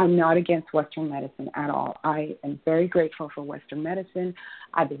 I'm not against Western medicine at all. I am very grateful for Western medicine.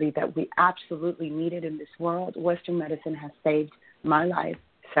 I believe that we absolutely need it in this world. Western medicine has saved my life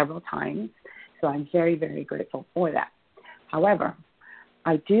several times, so I'm very, very grateful for that. However,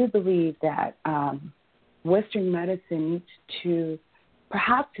 I do believe that Western medicine needs to,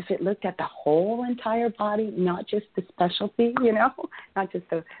 perhaps if it looked at the whole entire body, not just the specialty, not just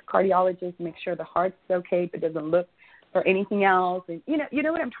the cardiologist, make sure the heart's okay but doesn't look for anything else. And, you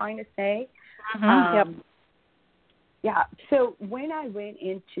know what I'm trying to say? Mm-hmm. Yep. Yeah. So when I went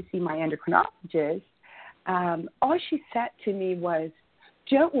in to see my endocrinologist, all she said to me was,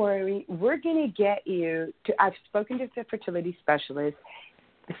 "Don't worry, we're going to get you to," I've spoken to the fertility specialist.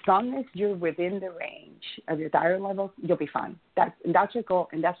 "As long as you're within the range of your thyroid levels, you'll be fine. That's your goal,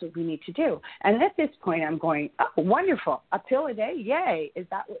 and that's what we need to do." And at this point, I'm going, "Oh, wonderful. A pill a day? Yay. Is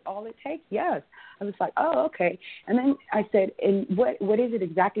that all it takes?" Yes. I was like, "Oh, okay." And then I said, "And what is it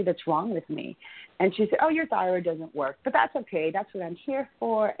exactly that's wrong with me?" And she said, "Oh, your thyroid doesn't work, but that's okay. That's what I'm here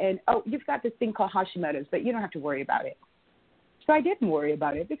for. And, oh, you've got this thing called Hashimoto's, but you don't have to worry about it." So I didn't worry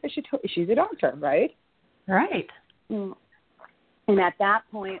about it because she's a doctor, right? Right. And at that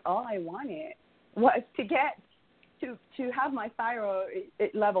point, all I wanted was to get to have my thyroid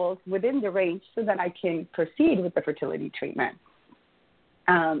levels within the range so that I can proceed with the fertility treatment.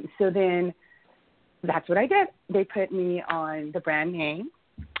 So then that's what I did. They put me on the brand name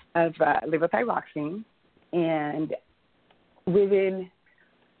of levothyroxine, and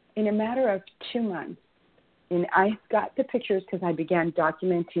in a matter of 2 months, and I got the pictures because I began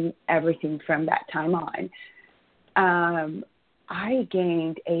documenting everything from that time on, I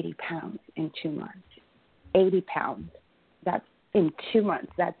gained 80 pounds in 2 months. 80 pounds. That's in 2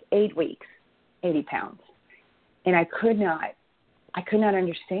 months. That's 8 weeks, 80 pounds. And I could not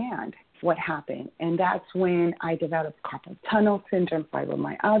understand what happened. And that's when I developed carpal tunnel syndrome,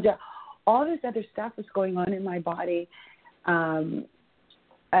 fibromyalgia. All this other stuff was going on in my body.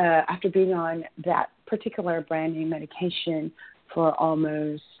 After being on that particular brand name medication for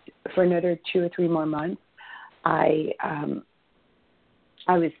another 2 or 3 more months, I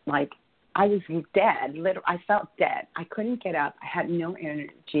was dead. I felt dead. I couldn't get up. I had no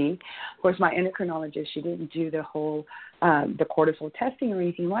energy. Of course, my endocrinologist, she didn't do the whole the cortisol testing or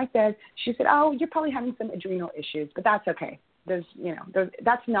anything like that. She said, "Oh, you're probably having some adrenal issues, but that's okay.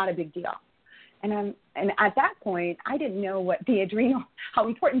 That's not a big deal." And at that point, I didn't know how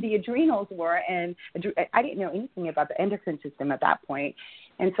important the adrenals were, and I didn't know anything about the endocrine system at that point.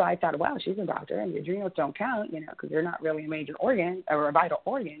 And so I thought, well, she's a doctor, and the adrenals don't count, because they're not really a major organ or a vital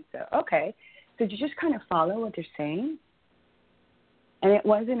organ. So, okay. So you just kind of follow what they're saying. And it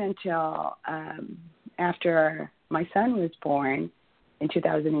wasn't until after my son was born in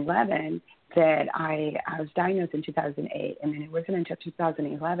 2011 that I was diagnosed in 2008. And then it wasn't until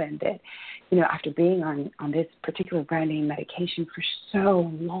 2011 that, after being on this particular brand name medication for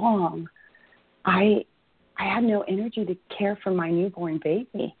so long, I had no energy to care for my newborn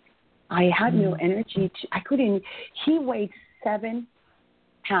baby. I had no energy he weighed 7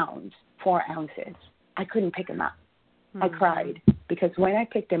 pounds, 4 ounces. I couldn't pick him up. I cried because when I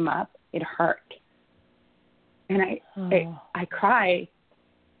picked him up, it hurt. And I cried.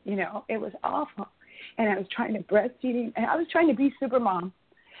 You know, it was awful. And I was trying to breastfeed him, and I was trying to be super mom.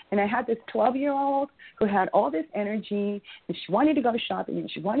 And I had this 12-year-old who had all this energy, and she wanted to go shopping, and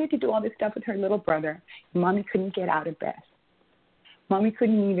she wanted to do all this stuff with her little brother. And Mommy couldn't get out of bed. Mommy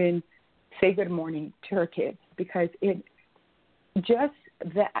couldn't even say good morning to her kids because it just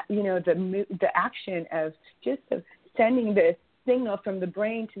the action of just sending the signal from the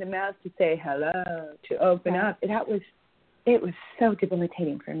brain to the mouth to say hello, to open up. It was so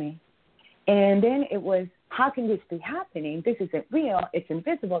debilitating for me. And then it was, how can this be happening? This isn't real. It's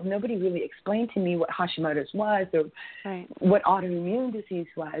invisible. Nobody really explained to me what Hashimoto's was or what autoimmune disease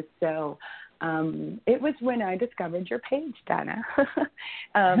was. So it was when I discovered your page, Dana.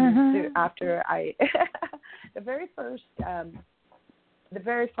 After I, the very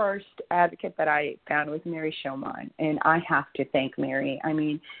first advocate that I found was Mary Shomon, and I have to thank Mary. I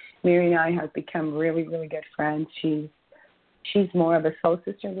mean, Mary and I have become really, really good friends. She's more of a soul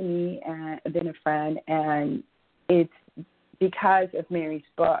sister to me than a friend, and it's because of Mary's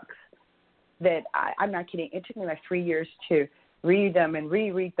books that I'm not kidding. It took me like 3 years to read them and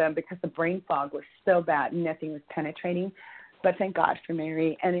reread them because the brain fog was so bad and nothing was penetrating. But thank God for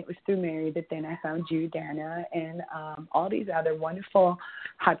Mary, and it was through Mary that then I found you, Dana, and all these other wonderful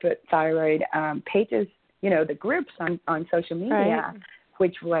hypothyroid pages, you know, the groups on social media,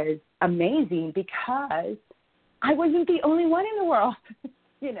 which was amazing because I wasn't the only one in the world,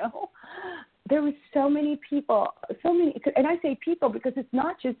 you know. There were so many people, and I say people because it's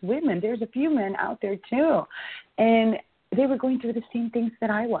not just women. There's a few men out there too, and they were going through the same things that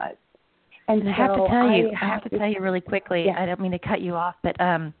I was. And I have to tell you really quickly. Yeah. I don't mean to cut you off, but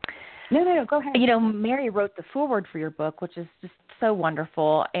no, go ahead. You know, Mary wrote the foreword for your book, which is just so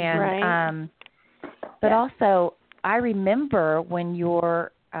wonderful, and but also I remember when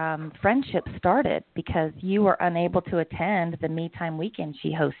your friendship started because you were unable to attend the Me Time weekend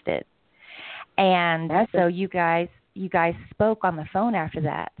she hosted, and so you guys spoke on the phone after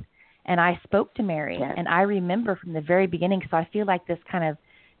that, and I spoke to Mary, and I remember from the very beginning, so I feel like this kind of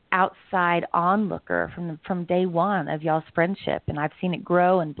outside onlooker from day one of y'all's friendship, and I've seen it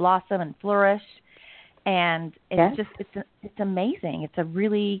grow and blossom and flourish, and it's just it's amazing. It's a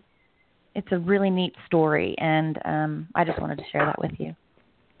really neat story, and I just wanted to share that with you.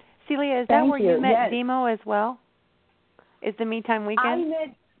 Celia, is that where you met Demo as well? Is the Me Time weekend?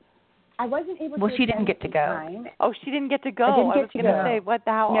 I wasn't able to. Well, she didn't get to go. Time. Oh, she didn't get to go. I was going to say,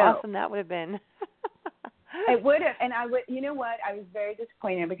 how awesome that would have been. It would have, and I would. You know what? I was very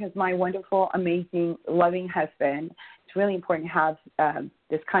disappointed because my wonderful, amazing, loving husband. It's really important to have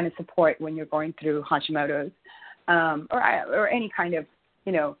this kind of support when you're going through Hashimoto's or any kind of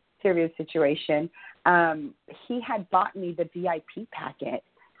serious situation. He had bought me the VIP packet,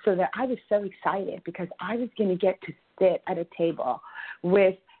 so that I was so excited because I was going to get to sit at a table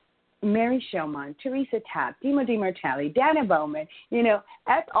with Mary Shomon, Teresa Tapp, Dima DiMartelli, Dana Bowman,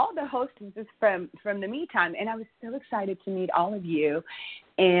 that's all the hostesses from the Me Time. And I was so excited to meet all of you.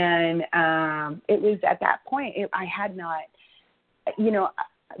 And it was at that point, I had not,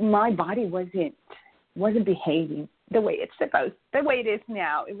 my body wasn't behaving the way it is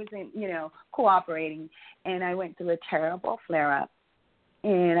now. It wasn't, cooperating. And I went through a terrible flare-up.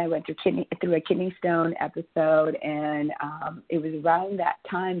 And I went through a kidney stone episode, and it was around that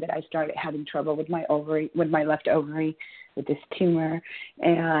time that I started having trouble with my left ovary, with this tumor,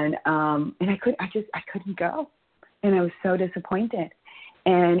 and I couldn't go, and I was so disappointed.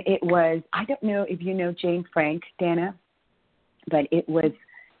 And it was, I don't know if you know Jane Frank, Dana, but it was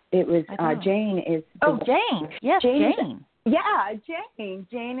Jane is. Jane, yes, Jane.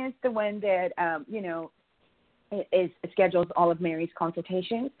 Jane is the one that schedules all of Mary's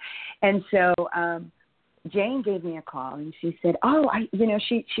consultations. And so Jane gave me a call, and she said,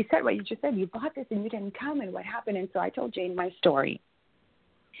 she said what you just said. You bought this and you didn't come, and what happened? And so I told Jane my story.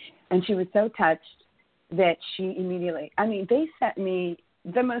 And she was so touched that she immediately, they sent me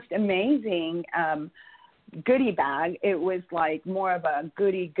the most amazing goodie bag. It was like more of a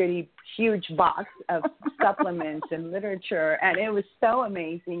goody, huge box of supplements and literature, and it was so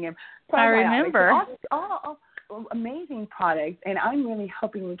amazing. And I remember. All amazing products, and I'm really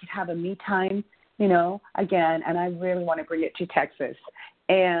hoping we could have a Me Time, again, and I really want to bring it to Texas.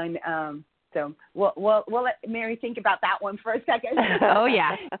 And so we'll let Mary think about that one for a second. Oh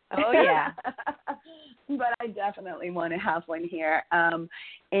yeah. but I definitely want to have one here.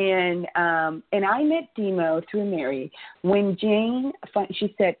 And I met Demo through Mary. When Jane,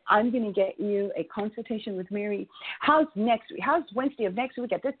 she said, I'm going to get you a consultation with Mary. How's next week? How's Wednesday of next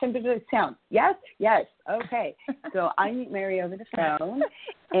week at this time? Does it sound? Yes? Yes. Okay. So I meet Mary over the phone,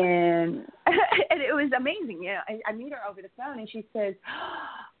 and it was amazing. You know, I meet her over the phone, and she says,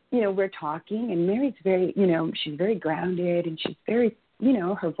 you know, we're talking, and Mary's very, you know, she's very grounded, and she's very, you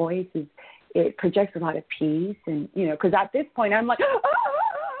know, her voice it projects a lot of peace, and, you know, because at this point I'm like,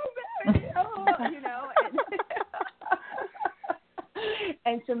 Mary, you know.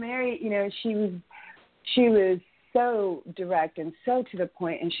 And so Mary, you know, she was so direct and so to the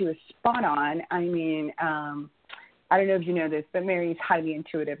point, and she was spot on. I mean, I don't know if you know this, but Mary's highly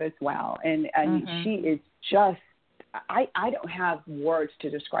intuitive as well, and she is just, I don't have words to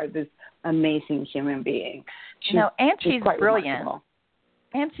describe this amazing human being. She's brilliant. Remarkable.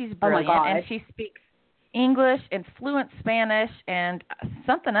 And she's brilliant, and she speaks English and fluent Spanish and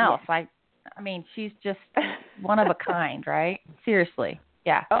something else. Yes. I mean, she's just one of a kind, right? Seriously.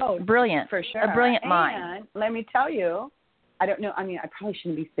 Yeah. Oh, brilliant. For sure. A brilliant mind. And let me tell you, I don't know, I mean, I probably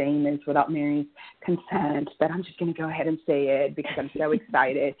shouldn't be saying this without Mary's consent, but I'm just going to go ahead and say it because I'm so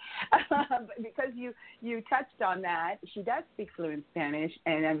excited. Because you touched on that. She does speak fluent Spanish,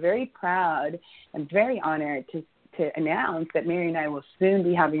 and I'm very proud and very honored to announce that Mary and I will soon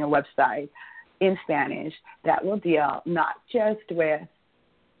be having a website in Spanish that will deal not just with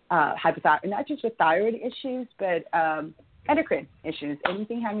not just with thyroid issues, but endocrine issues,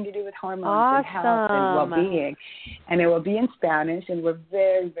 anything having to do with hormones and health and well-being. And it will be in Spanish, and we're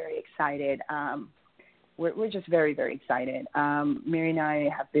very, very excited. We're just very, very excited. Mary and I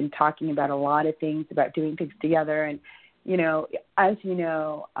have been talking about a lot of things, about doing things together, and you know, as you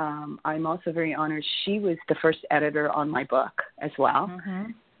know, I'm also very honored. She was the first editor on my book as well,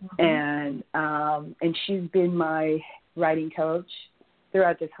 and she's been my writing coach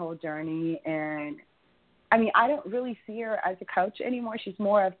throughout this whole journey. And I mean, I don't really see her as a coach anymore. She's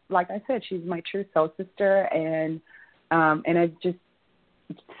more of, like I said, she's my true soul sister, and I'm just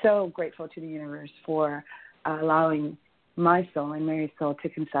so grateful to the universe for allowing my soul and Mary's soul to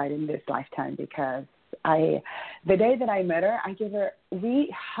coincide in this lifetime, because the day that I met her,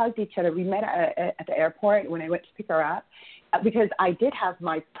 we hugged each other. We met at the airport when I went to pick her up, because I did have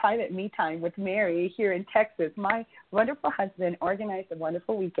my private me time with Mary here in Texas. My wonderful husband organized a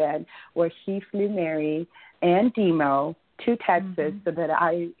wonderful weekend where he flew Mary and Demo to Texas so that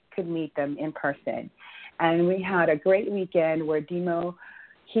I could meet them in person. And we had a great weekend where Demo,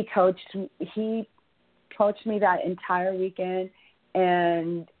 he coached me that entire weekend.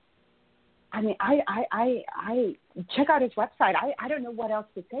 And I mean, I check out his website. I don't know what else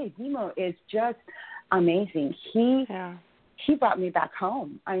to say. Demo is just amazing. He brought me back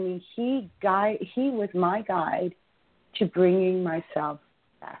home. I mean, he was my guide to bringing myself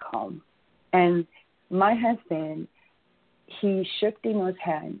back home. And my husband, he shook Demo's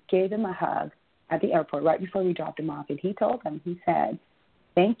hand, gave him a hug at the airport right before we dropped him off, and he told him, he said,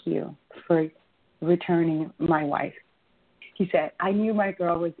 "Thank you for returning my wife." He said, "I knew my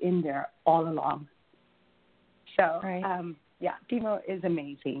girl was in there all along." So, yeah, Demo is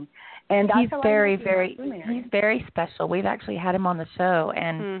amazing. And that's he's he's very special. We've actually had him on the show,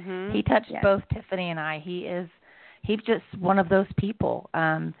 and he touched both Tiffany and I. He's just one of those people.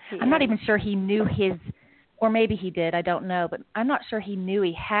 I'm not even sure he knew or maybe he did, I don't know, but I'm not sure he knew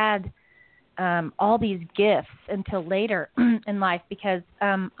he had all these gifts until later in life, because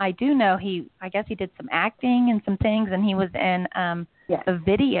I do know I guess he did some acting and some things, and he was in a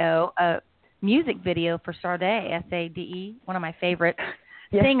music video for Sade, S-A-D-E, one of my favorite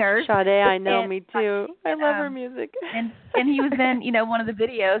singers. Sade, I know, me too. I love her music. And he was in, one of the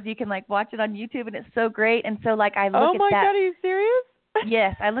videos. You can watch it on YouTube, and it's so great. And so I look at that. Oh my God, are you serious?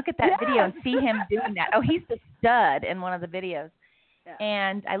 Yes, I look at that video and see him doing that. Oh, he's the stud in one of the videos. Yeah.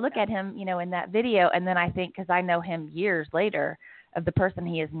 And I look at him, in that video, and then I think, because I know him years later, of the person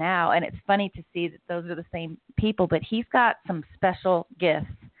he is now, and it's funny to see that those are the same people, but he's got some special gifts.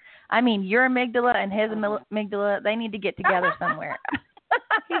 I mean, your amygdala and his amygdala, they need to get together somewhere.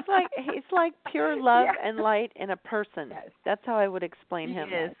 He's like pure love and light in a person. Yes. That's how I would explain him.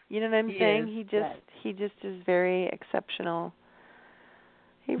 Is. You know what I'm saying? He just is very exceptional.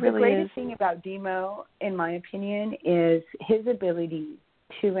 He really is. The greatest thing about Demo, in my opinion, is his ability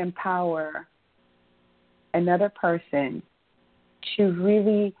to empower another person to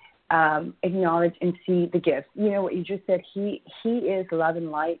really acknowledge and see the gifts. You know what you just said. He is love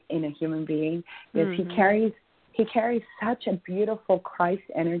and light in a human being. Because he carries such a beautiful Christ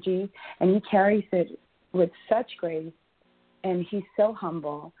energy, and he carries it with such grace. And he's so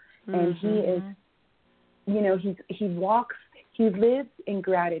humble, and he is he lives in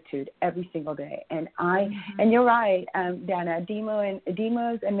gratitude every single day. And and you're right, Dana, Demos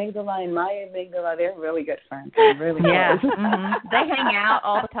and Amygdala and my amygdala, they're really good friends. They're really yeah. close. They hang out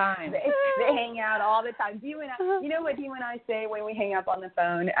all the time. They hang out all the time. You know what Demo and I say when we hang up on the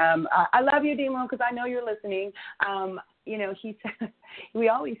phone? I love you, Demo, because I know you're listening. We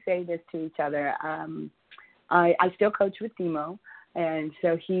always say this to each other. I still coach with Demo, and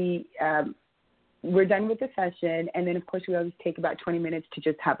so we're done with the session, and then, of course, we always take about 20 minutes to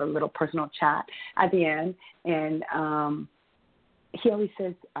just have a little personal chat at the end. And he always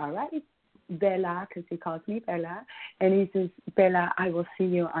says, all right, Bella, because he calls me Bella. And he says, Bella, I will see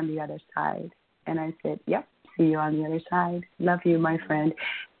you on the other side. And I said, yep, see you on the other side. Love you, my friend.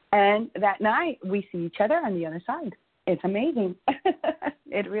 And that night, we see each other on the other side. It's amazing.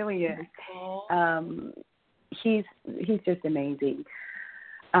 It really is. Cool. He's just amazing.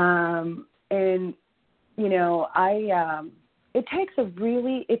 And, it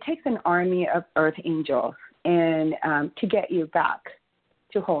takes an army of earth angels and to get you back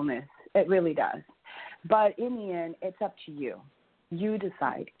to wholeness. It really does. But in the end, it's up to you. You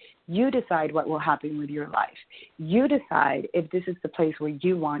decide. You decide what will happen with your life. You decide if this is the place where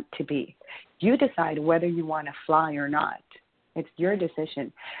you want to be. You decide whether you want to fly or not. It's your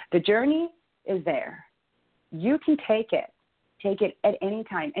decision. The journey is there. You can take it. Take it at any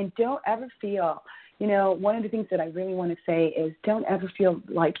time. And don't ever feel, one of the things that I really want to say is don't ever feel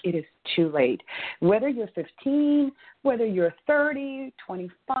like it is too late. Whether you're 15, whether you're 30,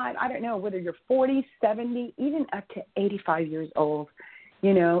 25, I don't know, whether you're 40, 70, even up to 85 years old,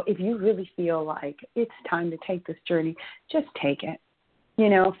 if you really feel like it's time to take this journey, just take it.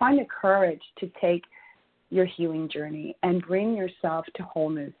 Find the courage to take your healing journey and bring yourself to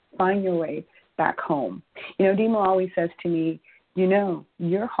wholeness. Find your way back home. Demo always says to me,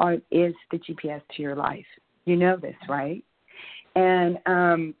 your heart is the GPS to your life. You know this, right? And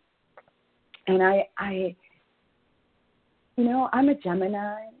I'm a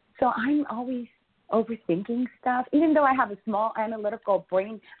Gemini, so I'm always overthinking stuff. Even though I have a small analytical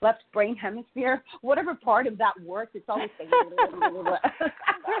brain, left brain hemisphere, whatever part of that works, it's always thinking.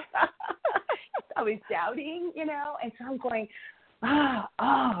 It's always doubting, And so I'm going,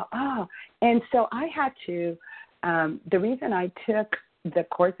 And so I had to. The reason I took the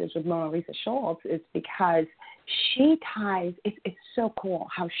courses with Mona Lisa Schultz is because she ties, it's so cool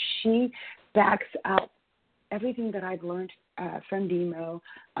how she backs up everything that I've learned from Demo.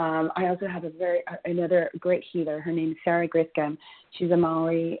 I also have another great healer. Her name is Sarah Griscom. She's a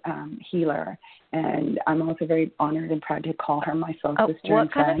Maori healer, and I'm also very honored and proud to call her my soul sister.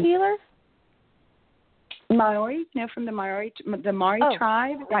 What kind of healer? Maori, from the Maori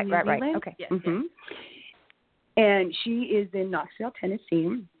tribe. Right. Okay. Yes, yes. And she is in Knoxville,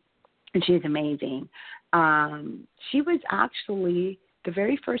 Tennessee, and she's amazing. She was actually the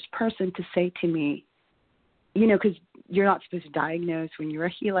very first person to say to me, because you're not supposed to diagnose when you're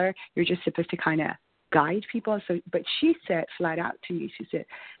a healer. You're just supposed to kind of guide people. But she said flat out to me, she said,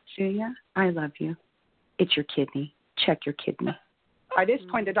 Celia, I love you. It's your kidney. Check your kidney. At this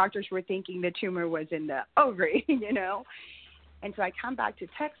point, the doctors were thinking the tumor was in the ovary, And so I come back to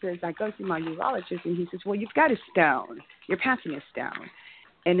Texas. I go see my urologist, and he says, well, you've got a stone. You're passing a stone.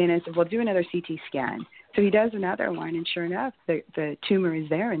 And then I said, well, do another CT scan. So he does another one, and sure enough, the tumor is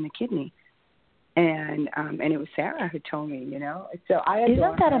there in the kidney. And it was Sarah who told me, So I adore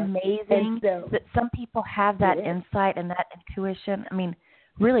Isn't that her. amazing that some people have that insight and that intuition? I mean,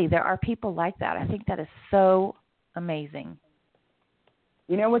 really, there are people like that. I think that is so amazing.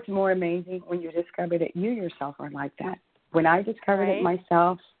 You know what's more amazing? When you discover that you yourself are like that. When I discovered it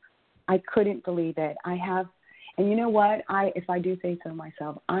myself, I couldn't believe it. And you know what? If I do say so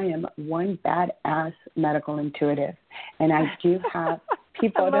myself, I am one badass medical intuitive. And I do have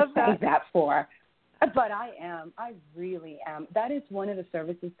people to say that for. But I am. I really am. That is one of the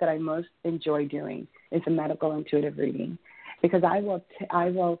services that I most enjoy doing is a medical intuitive reading. Because I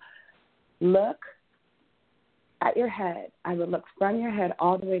will look at your head. I will look from your head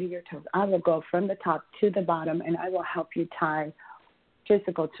all the way to your toes. I will go from the top to the bottom, and I will help you tie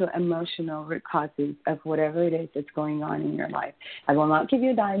physical to emotional root causes of whatever it is that's going on in your life. I will not give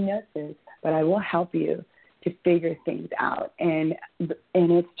you a diagnosis, but I will help you to figure things out, and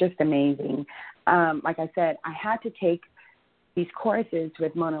it's just amazing. Like I said, I had to take these courses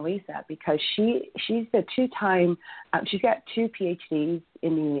with Mona Lisa because she's the two-time, she's got 2 PhDs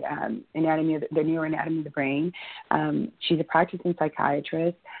in the neuroanatomy of the brain. She's a practicing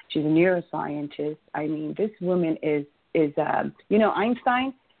psychiatrist. She's a neuroscientist. I mean, this woman is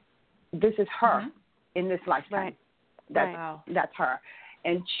Einstein. This is her in this lifetime. Right. That's her.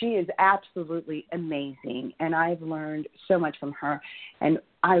 And she is absolutely amazing, and I've learned so much from her. And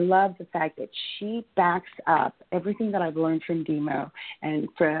I love the fact that she backs up everything that I've learned from Demo and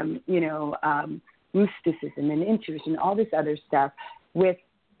from, mysticism and intuition, all this other stuff with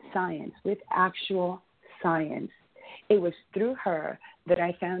science, with actual science. It was through her that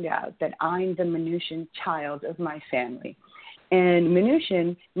I found out that I'm the Minuchin child of my family. And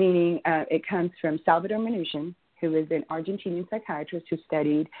Minuchin, meaning it comes from Salvador Minuchin, who is an Argentinian psychiatrist who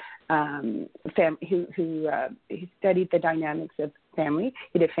studied he studied the dynamics of family.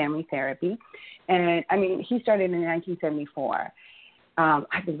 He did family therapy, and he started in 1974.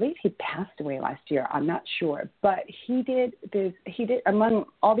 I believe he passed away last year. I'm not sure, but he did among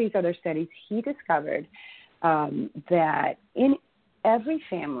all these other studies. He discovered that in every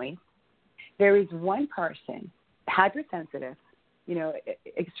family there is one person hypersensitive,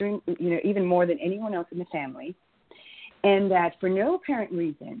 extreme, even more than anyone else in the family. And that for no apparent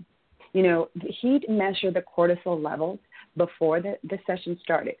reason, he'd measure the cortisol levels before the session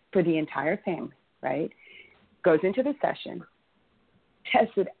started for the entire family, right? Goes into the session,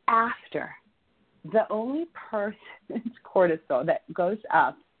 tested after. The only person's cortisol that goes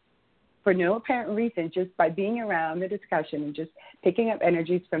up for no apparent reason, just by being around the discussion and just picking up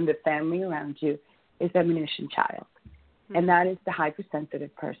energies from the family around you, is the Minuchin child. Mm-hmm. And that is the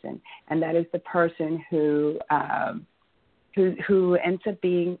hypersensitive person. And that is the person who ends up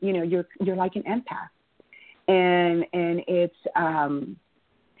being, you're like an empath. And it's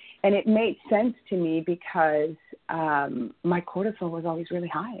and it made sense to me because my cortisol was always really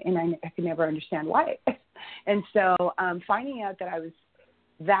high, and I could never understand why. And so finding out that I was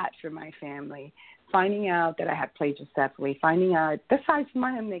that for my family, finding out that I had plagioccephaly, finding out the size of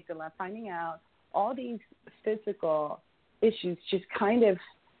my amygdala, finding out all these physical issues just kind of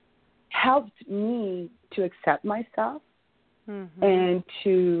helped me to accept myself. Mm-hmm.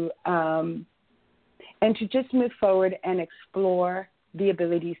 and to just move forward and explore the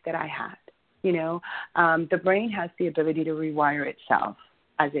abilities that I had. The brain has the ability to rewire itself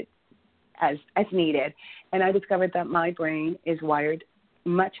as needed, and I discovered that my brain is wired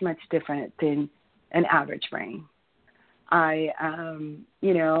much, much different than an average brain. I'm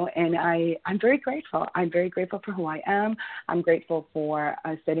very grateful. I'm very grateful for who I am. I'm grateful for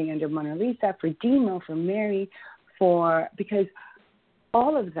studying under Mona Lisa, for Demo, for Mary, because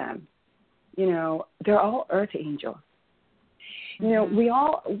all of them, they're all earth angels. Mm-hmm. We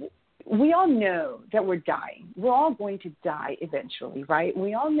all know that we're dying. We're all going to die eventually, right?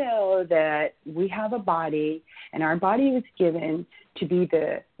 We all know that we have a body, and our body was given to be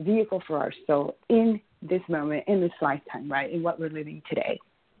the vehicle for our soul in this moment, in this lifetime, right, in what we're living today.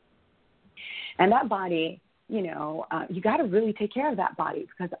 And that body, you got to really take care of that body,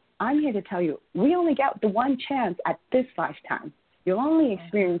 because I'm here to tell you, we only get the one chance at this lifetime. You'll only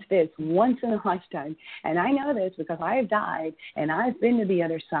experience this once in a lifetime. And I know this because I have died, and I've been to the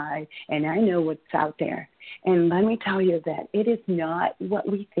other side, and I know what's out there. And let me tell you that it is not what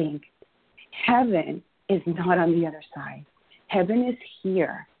we think. Heaven is not on the other side. Heaven is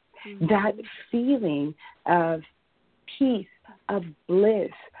here. Mm-hmm. That feeling of peace, of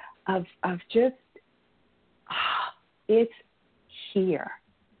bliss, of just, it's here.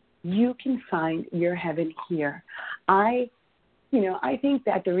 You can find your heaven here. I think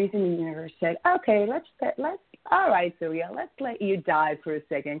that the reason the universe said, okay, all right, Celia, let's let you die for a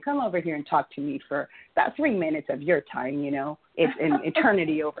second. Come over here and talk to me for about 3 minutes of your time, It's an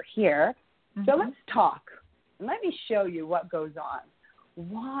eternity over here. Mm-hmm. So let's talk. And let me show you what goes on.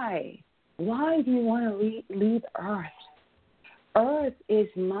 Why? Why do you want to leave Earth? Earth is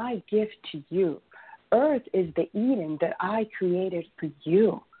my gift to you. Earth is the Eden that I created for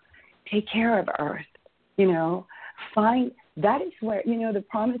you. Take care of Earth. That is where, the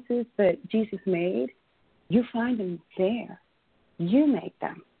promises that Jesus made, you find them there. You make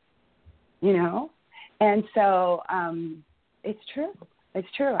them, And so it's true.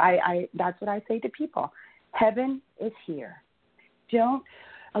 It's true. I that's what I say to people. Heaven is here.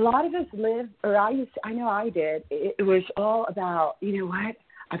 A lot of us live, or I know I did, it was all about, what?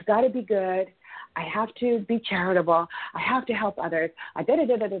 I've got to be good. I have to be charitable. I have to help others.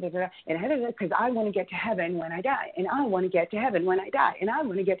 Because I want to get to heaven when I die. And I want to get to heaven when I die. And I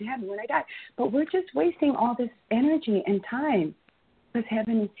want to get to heaven when I die. But we're just wasting all this energy and time, because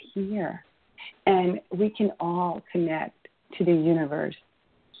heaven is here. And we can all connect to the universe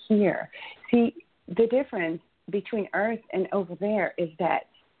here. See, the difference between Earth and over there is that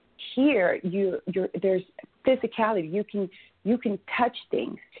here there's physicality. You can touch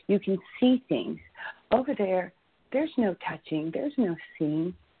things. You can see things. Over there, there's no touching. There's no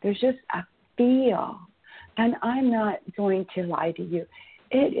seeing. There's just a feel. And I'm not going to lie to you.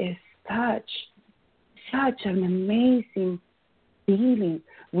 it is such an amazing feeling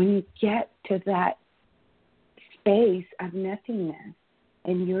when you get to that space of nothingness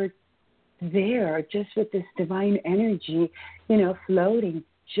and you're there just with this divine energy, floating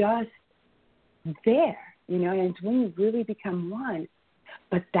just there, and it's when you really become one.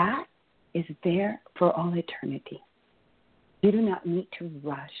 But that is there for all eternity. You do not need to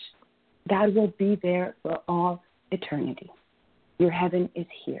rush. That will be there for all eternity. Your heaven is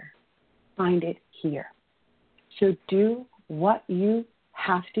here. Find it here. So do what you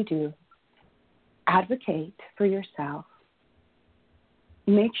have to do. Advocate for yourself.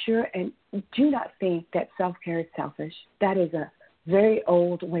 Make sure, and do not think that self-care is selfish. That is a very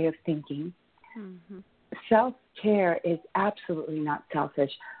old way of thinking. Mm-hmm. Self-care is absolutely not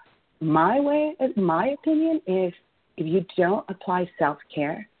selfish. My opinion is if you don't apply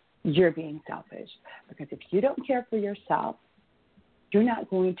self-care, you're being selfish. Because if you don't care for yourself, you're not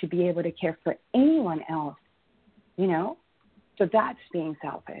going to be able to care for anyone else, So that's being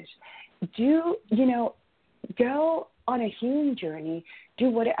selfish. Go on a healing journey. Do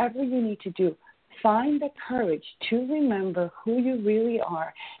whatever you need to do. Find the courage to remember who you really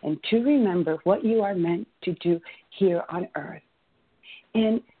are and to remember what you are meant to do here on earth.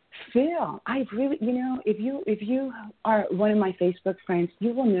 And feel, if you are one of my Facebook friends,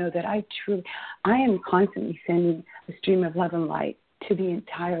 you will know that I am constantly sending a stream of love and light to the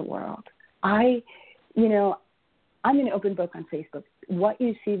entire world. I'm an open book on Facebook. What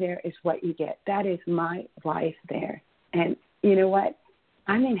you see there is what you get. That is my life there. And you know what?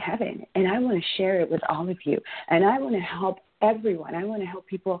 I'm in heaven, and I want to share it with all of you. And I want to help everyone. I want to help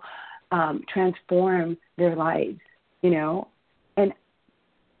people transform their lives, And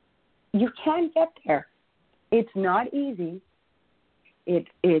you can get there. It's not easy. It's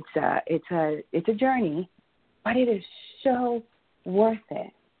a journey, but it is so worth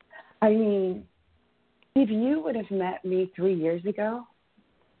it. I mean, if you would have met me 3 years ago,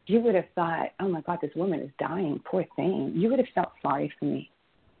 you would have thought, oh, my God, this woman is dying, poor thing. You would have felt sorry for me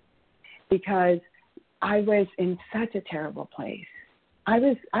because I was in such a terrible place. I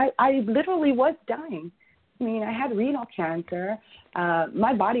literally was dying. I mean, I had renal cancer.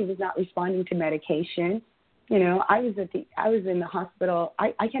 My body was not responding to medication. I was in the hospital.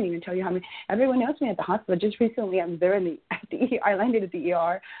 I can't even tell you how many. Everyone knows me at the hospital. Just recently, I was there at the ER. I landed at the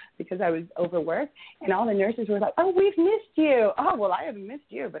ER because I was overworked, and all the nurses were like, "Oh, we've missed you." Oh, well, I haven't missed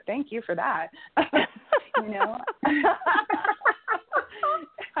you, but thank you for that.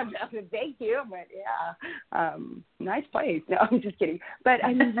 Thank you, but yeah, nice place. No, I'm just kidding. But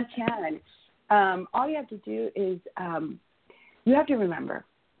I mean, you can. All you have to do is you have to remember.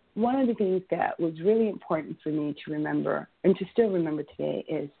 One of the things that was really important for me to remember and to still remember today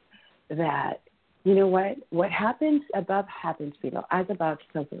is that, what happens above happens below, as above,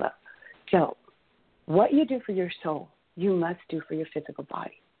 so below. So what you do for your soul, you must do for your physical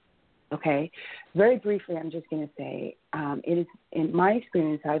body, okay? Very briefly, I'm just going to say, it is in my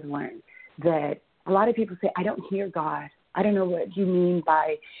experience, I've learned that a lot of people say, I don't hear God. I don't know what you mean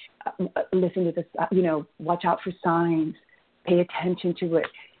by listen to this, watch out for signs, pay attention to what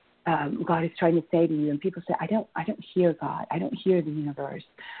God is trying to say to you. And people say, I don't hear God. I don't hear the universe.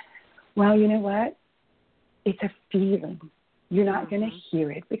 Well, you know what? It's a feeling. You're not going to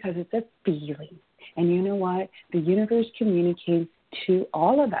hear it because it's a feeling. And you know what? The universe communicates to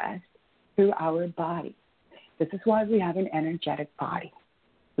all of us through our body. This is why we have an energetic body.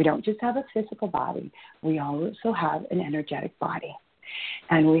 We don't just have a physical body. We also have an energetic body.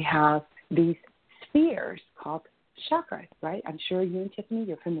 And we have these spheres called chakras, right? I'm sure you and Tiffany,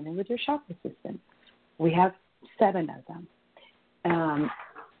 you're familiar with your chakra system. We have 7 of them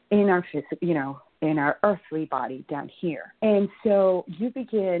in our in our earthly body down here. And so you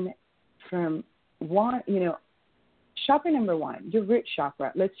begin from chakra number 1, your root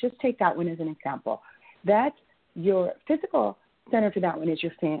chakra. Let's just take that one as an example. That's your physical center for that one is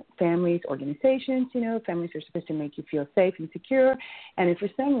your families, organizations. Families are supposed to make you feel safe and secure. And if for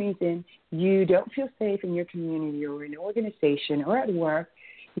some reason you don't feel safe in your community or in an organization or at work,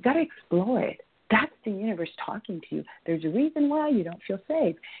 you got to explore it. That's the universe talking to you. There's a reason why you don't feel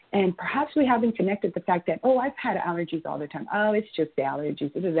safe. And perhaps we haven't connected the fact that, I've had allergies all the time. Oh, it's just the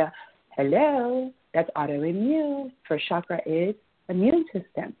allergies. Hello, that's autoimmune. First chakra is immune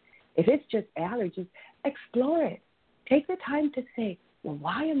system. If it's just allergies, explore it. Take the time to say, well,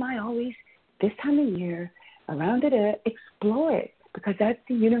 why am I always this time of year around it? Explore it, because that's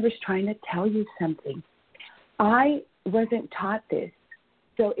the universe trying to tell you something. I wasn't taught this.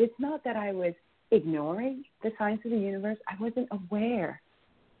 So it's not that I was ignoring the signs of the universe. I wasn't aware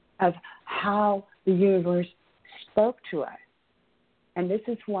of how the universe spoke to us. And this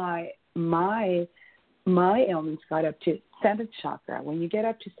is why my ailments got up to 7th chakra. When you get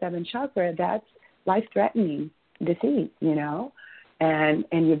up to 7th chakra, that's life-threatening disease, you know, and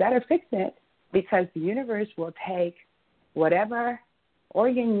you better fix it, because the universe will take whatever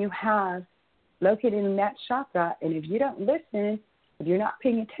organ you have located in that chakra, and if you don't listen, if you're not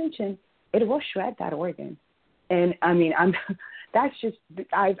paying attention, it will shred that organ. And I mean, that's just,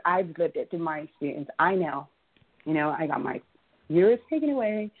 I've lived it through my experience. I know, you know, I got my uterus taken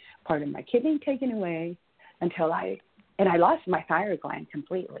away, part of my kidney taken away, until I lost my thyroid gland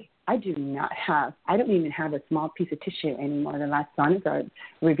completely. I don't even have a small piece of tissue anymore. The last sonogram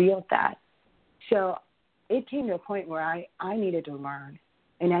revealed that. So it came to a point where I needed to learn,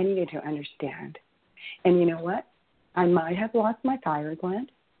 and I needed to understand. And you know what? I might have lost my thyroid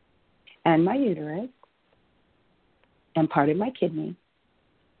gland and my uterus and part of my kidney,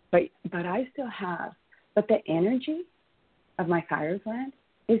 but I still have. But the energy of my thyroid gland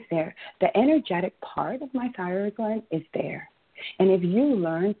is there. The energetic part of my thyroid gland is there. And if you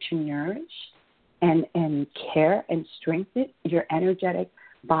learn to nourish and care and strengthen your energetic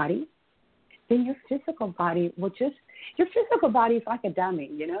body, then your physical body will just, your physical body is like a dummy,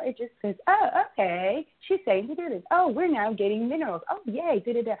 you know. It just says, oh, okay, she's saying to do this. Oh, we're now getting minerals. Oh, yay,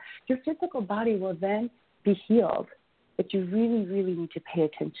 da-da-da. Your physical body will then be healed. But you really, really need to pay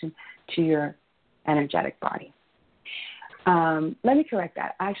attention to your energetic body. Let me correct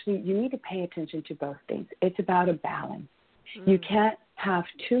that. Actually, you need to pay attention to both things. It's about a balance. You can't have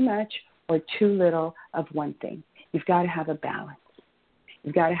too much or too little of one thing. You've got to have a balance.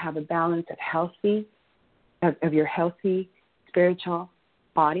 You've got to have a balance of your healthy spiritual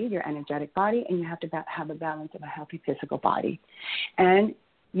body, your energetic body, and you have to have a balance of a healthy physical body. And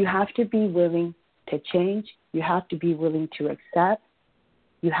you have to be willing to change. You have to be willing to accept.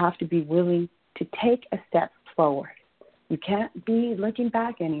 You have to be willing to take a step forward. You can't be looking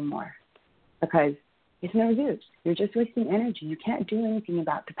back anymore, because it's no use. You're just wasting energy. You can't do anything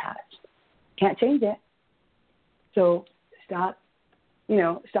about the past. Can't change it. So stop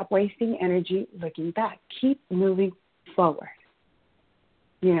wasting energy looking back. Keep moving forward.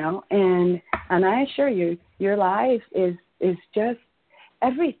 You know, and I assure you, your life is just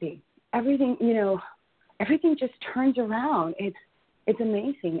everything. Everything, you know, everything just turns around. It's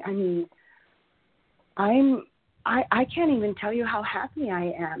amazing. I mean, I can't even tell you how happy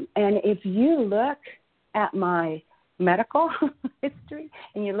I am. And if you look at my medical history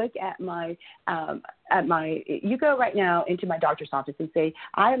and you look at you go right now into my doctor's office and say,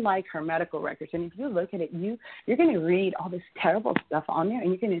 I like her medical records. And if you look at it, you're going to read all this terrible stuff on there, and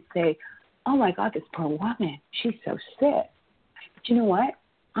you're going to say, oh my God, this poor woman, she's so sick. But you know what?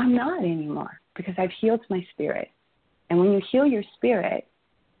 I'm not anymore, because I've healed my spirit. And when you heal your spirit,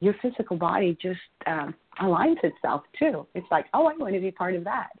 your physical body just aligns itself too. It's like, oh, I want to be part of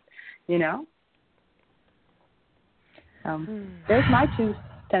that, you know? There's my 2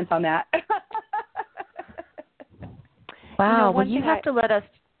 cents on that. Wow. Well, you have to let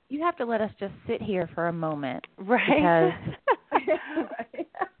us just sit here for a moment, right?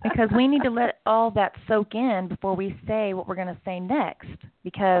 Because we need to let all that soak in before we say what we're going to say next.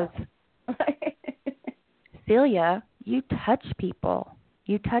 Because Celia, you touch people.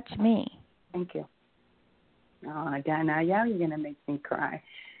 You touch me. Thank you. Oh, Dana, yeah, you're going to make me cry.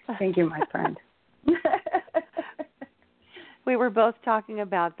 Thank you, my friend. We were both talking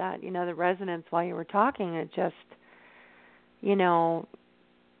about that, you know, the resonance while you were talking. It just, you know,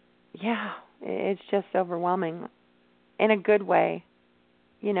 yeah, it's just overwhelming in a good way.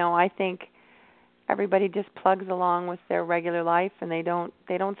 You know, I think everybody just plugs along with their regular life, and they don't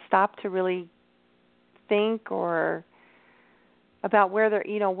stop to really think or about where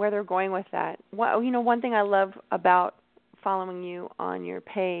they're going with that. One thing I love about following you on your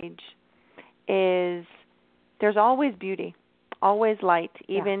page is there's always beauty, always light,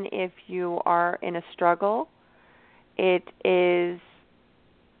 even if you are in a struggle. It is,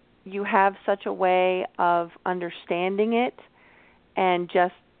 you have such a way of understanding it and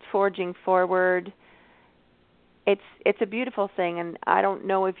just forging forward. It's a beautiful thing, and I don't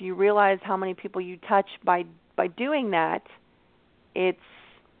know if you realize how many people you touch by doing that. It's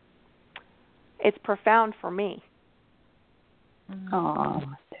profound for me. Oh,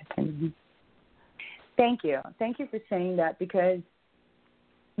 Tiffany. Thank you. Thank you for saying that, because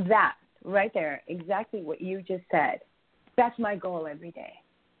that right there, exactly what you just said, that's my goal every day.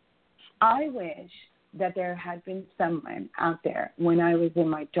 I wish that there had been someone out there when I was in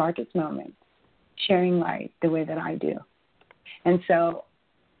my darkest moments sharing light the way that I do. And so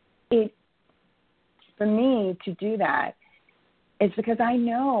for me to do that, it's because I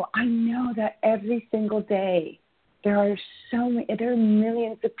know that every single day There are there are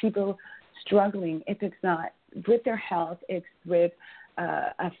millions of people struggling. If it's not with their health, it's with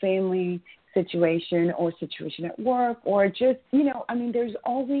a family situation or situation at work, or just, there's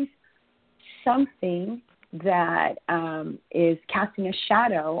always something that is casting a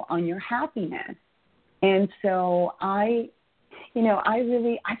shadow on your happiness. And so I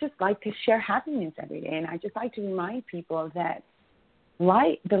just like to share happiness every day, and I just like to remind people that the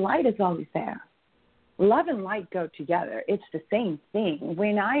light is always there. Love and light go together. It's the same thing.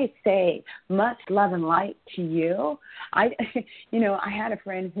 When I say much love and light to you, I had a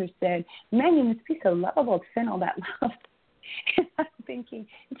friend who said, "Man, you must be so lovable to send all that love." And I'm thinking,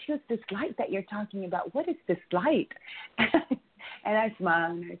 it's just this light that you're talking about. What is this light? And I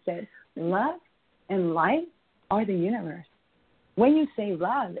smiled and I said, love and light are the universe. When you say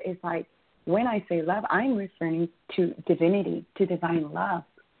love, it's like, when I say love, I'm referring to divinity, to divine love.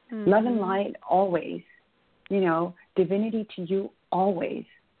 Mm-hmm. Love and light always, divinity to you always,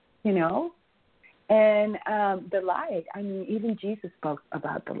 And the light, even Jesus spoke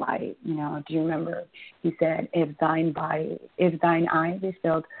about the light. Do you remember? He said, if thine eye be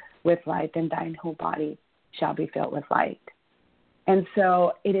filled with light, then thine whole body shall be filled with light. And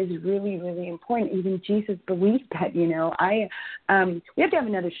so it is really, really important. Even Jesus believed that, we have to have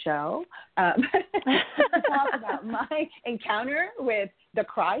another show to talk about my encounter with the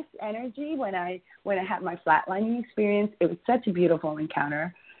Christ energy when I had my flatlining experience. It was such a beautiful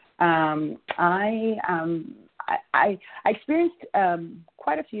encounter. I experienced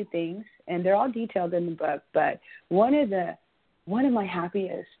quite a few things, and they're all detailed in the book. But one of my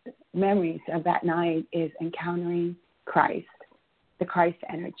happiest memories of that night is encountering Christ, the Christ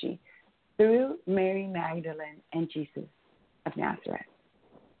energy, through Mary Magdalene and Jesus of Nazareth.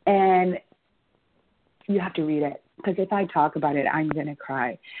 And you have to read it, because if I talk about it, I'm going to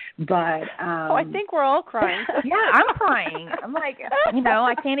cry. But I think we're all crying. Yeah, I'm crying. I'm like,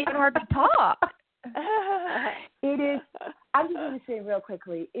 I can't even hardly talk. It is, I'm just going to say real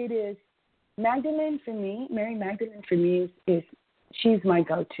quickly, it is Magdalene for me, Mary Magdalene for me is she's my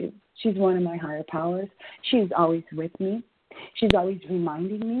go-to. She's one of my higher powers. She's always with me. She's always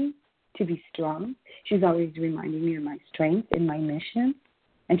reminding me to be strong. She's always reminding me of my strength in my mission,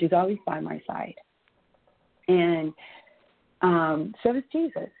 and she's always by my side. And so is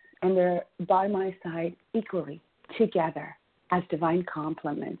Jesus, and they're by my side equally, together, as divine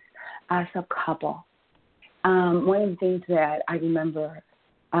complements, as a couple. One of the things that I remember,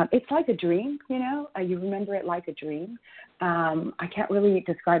 it's like a dream, you remember it like a dream. I can't really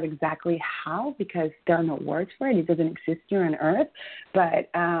describe exactly how, because there are no words for it. It doesn't exist here on earth. But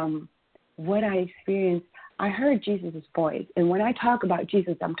what I experienced, I heard Jesus' voice. And when I talk about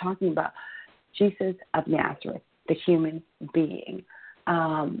Jesus, I'm talking about Jesus of Nazareth, the human being.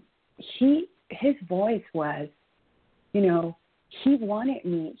 His voice was, he wanted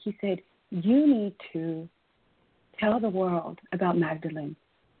me. He said, you need to tell the world about Magdalene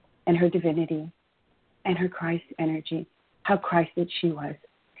and her divinity and her Christ energy, how Christed she was.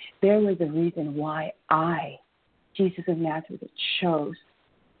 There was a reason why I, Jesus of Nazareth, chose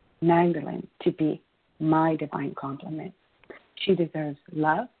Magdalene to be my divine complement. She deserves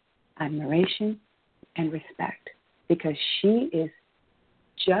love, admiration, and respect, because she is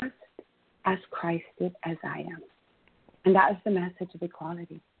just as Christed as I am. And that is the message of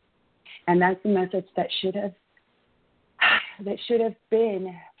equality. And that's the message that should have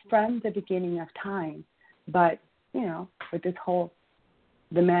been from the beginning of time. But, with this whole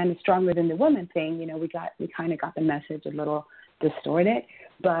the man is stronger than the woman thing, we kind of got the message a little distorted.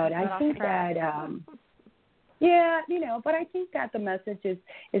 But I think that but I think that the message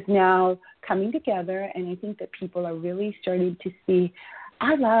is now coming together, and I think that people are really starting to see.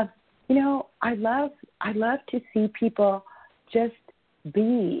 I love to see people just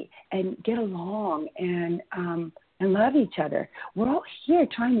be and get along and love each other. We're all here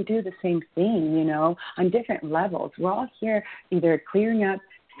trying to do the same thing, on different levels. We're all here either clearing up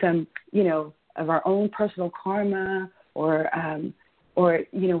some, of our own personal karma, or we're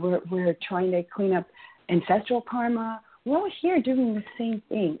trying to clean up ancestral karma. We're all here doing the same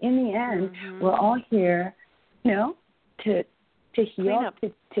thing. In the end, we're all here, to heal,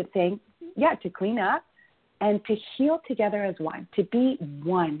 to clean up, and to heal together as one, to be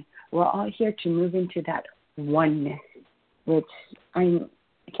one. We're all here to move into that oneness, which I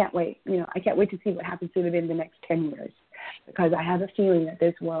can't wait. I can't wait to see what happens within the next 10 years, because I have a feeling that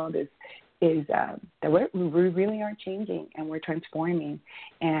this world is that we really are changing, and we're transforming,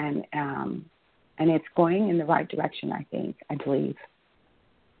 and it's going in the right direction. I believe.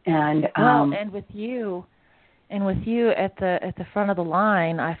 And and with you at the front of the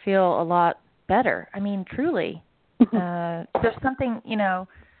line, I feel a lot better. I mean, truly, there's something,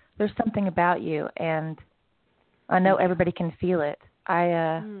 there's something about you, and I know everybody can feel it.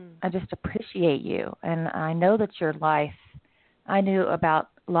 I just appreciate you, and I know that your life, I knew about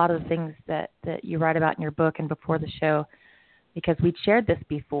a lot of the things that you write about in your book and before the show, because we'd shared this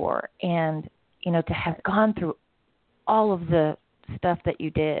before, and, to have gone through all of the stuff that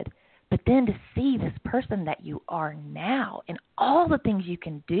you did, but then to see this person that you are now and all the things you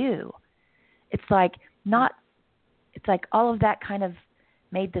can do, it's like all of that kind of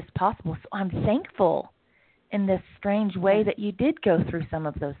made this possible. So I'm thankful in this strange way that you did go through some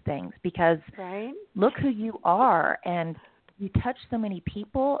of those things, because look who you are, and you touch so many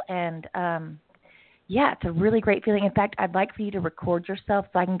people, and it's a really great feeling. In fact, I'd like for you to record yourself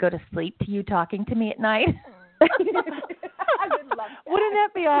so I can go to sleep to you talking to me at night. I would love that. Wouldn't that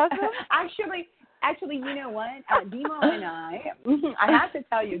be awesome? Actually, you know what? Demo and I have to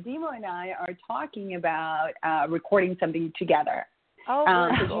tell you, Demo and I are talking about recording something together. Oh,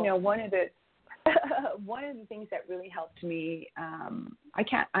 because cool. One of the things that really helped me, I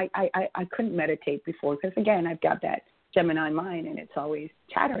couldn't meditate before, because again, I've got that Gemini mind, and it's always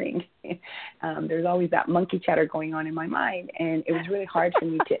chattering. There's always that monkey chatter going on in my mind, and it was really hard for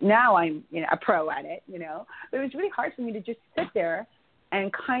me to. Now I'm a pro at it, but it was really hard for me to just sit there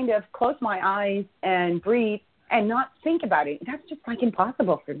and kind of close my eyes and breathe and not think about it. That's just like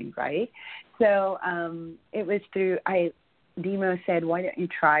impossible for me, right? So it was through Demo said, why don't you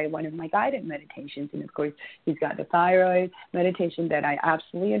try one of my guided meditations? And, of course, he's got the thyroid meditation that I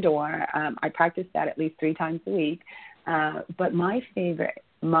absolutely adore. I practice that at least 3 times a week. But my favorite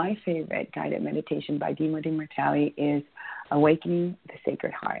guided meditation by Demo de Mortali is Awakening the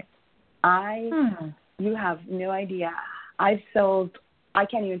Sacred Heart. You have no idea. I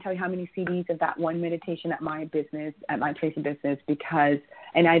can't even tell you how many CDs of that one meditation at my place of business,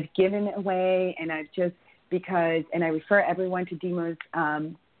 and I've given it away, and and I refer everyone to Demo's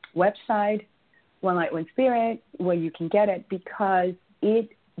website, One Light, One Spirit, where you can get it, because it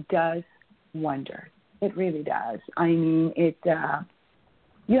does wonders. It really does. I mean,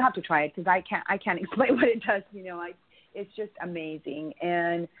 you have to try it, because I can't explain what it does. It's just amazing.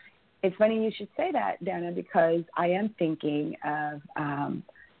 And it's funny you should say that, Dana, because I am thinking of, I'm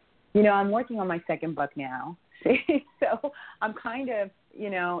working on my second book now. So I'm kind of,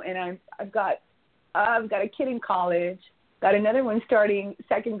 and I've got a kid in college, got another one starting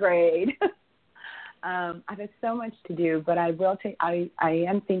second grade. I've had so much to do, but I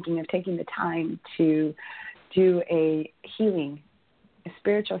am thinking of taking the time to do a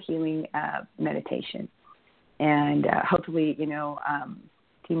spiritual healing meditation. And hopefully,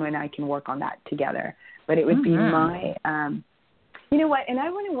 Timo and I can work on that together. But it would be my, and I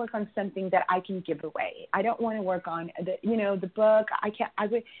want to work on something that I can give away. I don't want to work on the book.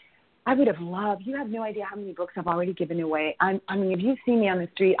 I would have loved, you have no idea how many books I've already given away. I mean, if you see me on the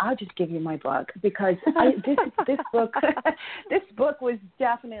street, I'll just give you my book, because this book is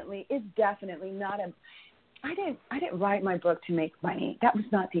definitely not I didn't write my book to make money. That was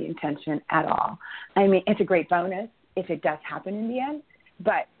not the intention at all. I mean, it's a great bonus if it does happen in the end,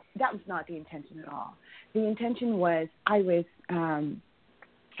 but that was not the intention at all. The intention was I was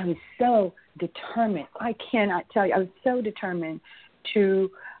so determined. I cannot tell you. I was so determined to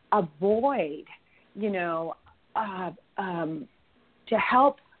avoid, to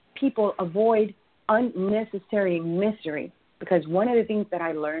help people avoid unnecessary misery. Because one of the things that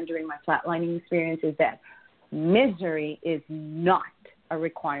I learned during my flatlining experience is that misery is not a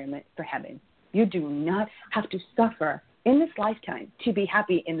requirement for heaven. You do not have to suffer in this lifetime to be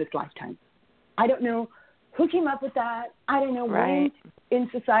happy in this lifetime. I don't know who came up with that. I don't know when in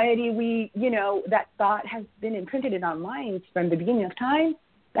society that thought has been imprinted in our minds from the beginning of time.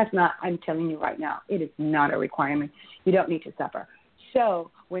 That's not, I'm telling you right now, it is not a requirement. You don't need to suffer.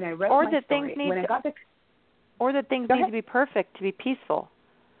 So when I wrote my story, or that things need to be perfect to be peaceful.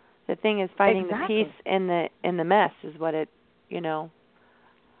 The thing is finding the peace in the mess is what it,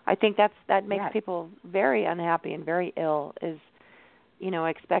 I think that makes people very unhappy and very ill, is,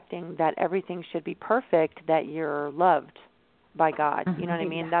 expecting that everything should be perfect, that you're loved by God. You know what I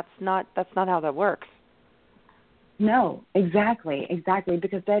mean? That's not how that works. No, exactly,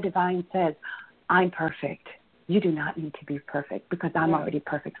 because their divine says, I'm perfect. You do not need to be perfect, because I'm already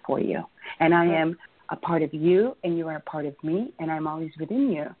perfect for you. And I am a part of you, and you are a part of me, and I'm always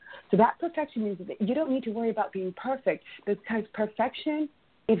within you. So that perfection is that you don't need to worry about being perfect, because perfection,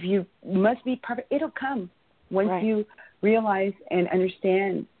 if you must be perfect, it'll come once you realize and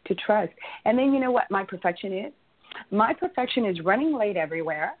understand to trust. And then you know what my perfection is? My perfection is running late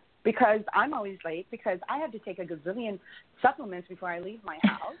everywhere, because I'm always late, because I have to take a gazillion supplements before I leave my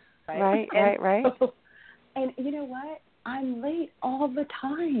house. Right. Right. And you know what? I'm late all the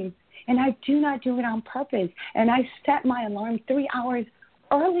time, and I do not do it on purpose. And I set my alarm 3 hours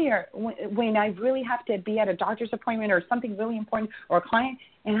earlier when I really have to be at a doctor's appointment or something really important or a client,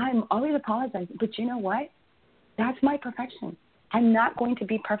 and I'm always apologizing. But you know what? That's my perfection. I'm not going to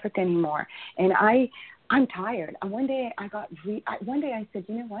be perfect anymore. And I'm tired. And one day I said,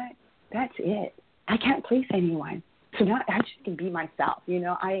 you know what? That's it. I can't please anyone. So now I just can be myself. You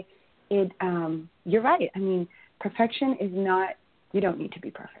know, you're right. I mean, perfection is not, you don't need to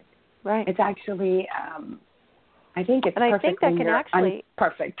be perfect. Right. It's actually, I think it's perfect. And I think that can actually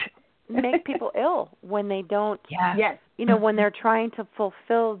perfect. make people ill when they don't, Yes. you know, when they're trying to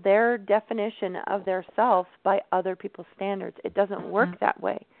fulfill their definition of their self by other people's standards. It doesn't work that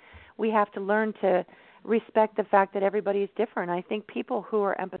way. We have to learn to respect the fact that everybody is different. I think people who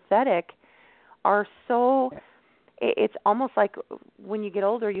are empathetic are so, it's almost like when you get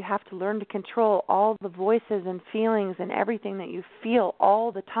older, you have to learn to control all the voices and feelings and everything that you feel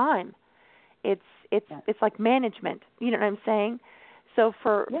all the time. It's like management. You know what I'm saying? So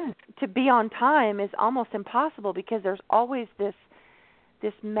to be on time is almost impossible because there's always this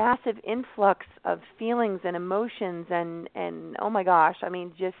massive influx of feelings and emotions and oh my gosh, I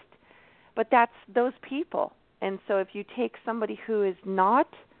mean but that's those people. And so if you take somebody who is not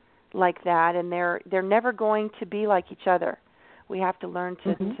like that and they're never going to be like each other. We have to learn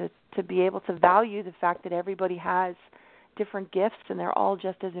to be able to value the fact that everybody has different gifts and they're all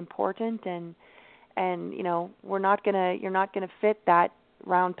just as important and you know, you're not gonna fit that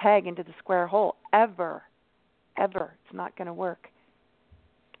round peg into the square hole ever. It's not gonna work.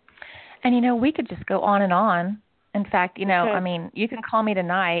 And you know, we could just go on and on. In fact, you know, I mean, you can call me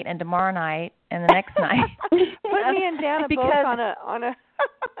tonight and tomorrow night and the next night. Put me and Dana both on a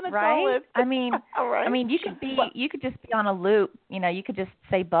right? call list. I mean, right. I mean, you could just be on a loop. You know, you could just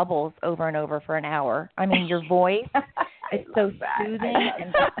say bubbles over and over for an hour. I mean, your voice is so soothing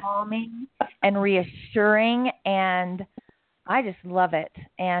and calming and reassuring, and I just love it.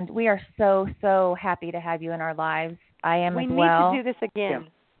 And we are so, so happy to have you in our lives. I am as well. We need to do this again.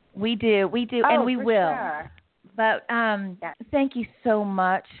 We do, and we will. Sure. But thank you so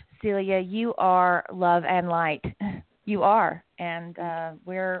much, Celia. You are love and light. You are, and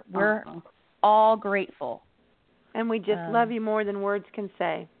we're all grateful. And we just love you more than words can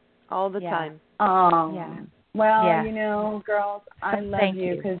say, all the time. Oh, yeah. Well, you know, girls, I love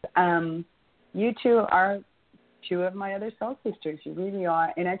you because you two are two of my other soul sisters. You really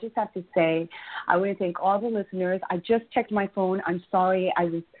are. And I just have to say, I want to thank all the listeners. I just checked my phone. I'm sorry.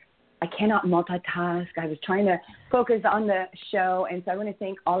 I cannot multitask. I was trying to focus on the show. And so I want to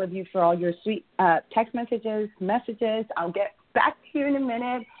thank all of you for all your sweet text messages. I'll get back to you in a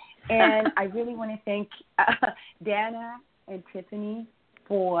minute. And I really want to thank Dana and Tiffany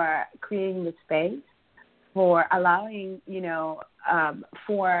for creating the space, for allowing,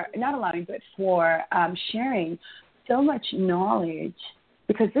 for sharing so much knowledge,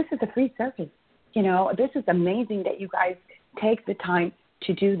 because this is a free service. You know, this is amazing that you guys take the time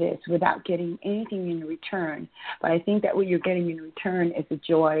to do this without getting anything in return. But I think that what you're getting in return is the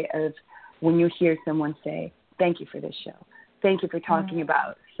joy of when you hear someone say, thank you for this show. Thank you for talking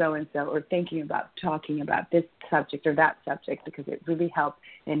about so-and-so, or thinking about talking about this subject or that subject, because it really helped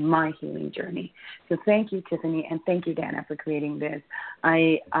in my healing journey. So thank you, Tiffany, and thank you, Dana, for creating this show.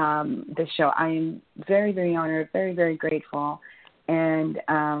 I am very, very honored, very, very grateful. And,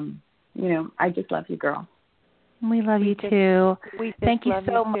 I just love you, girl. We love you too. Thank you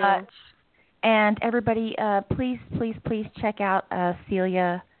so much. And everybody, please check out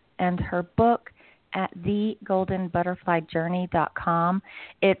Celia and her book at thegoldenbutterflyjourney.com.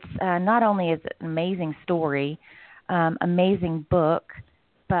 It's not only is it an amazing story, amazing book,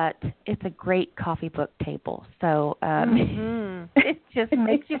 but it's a great coffee book table. So it just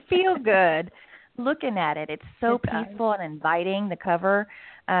makes you feel good looking at it. It's so peaceful and inviting, the cover.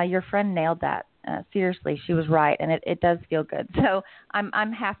 Your friend nailed that. Seriously, she was right, and it does feel good. So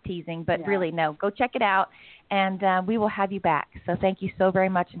I'm half teasing, but really, no. Go check it out, and we will have you back. So thank you so very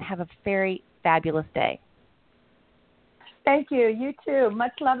much, and have a very fabulous day. Thank you. You too.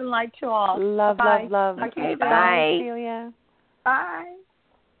 Much love and light to all. Love. Okay, bye. Celia. Bye.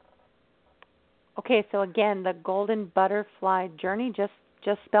 Okay, so again, the Golden Butterfly Journey, just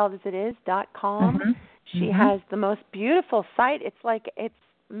spelled as it is, .com. She has the most beautiful site. It's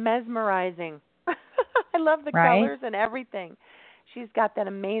mesmerizing. I love the colors and everything. She's got that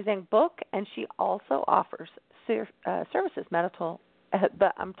amazing book, and she also offers services,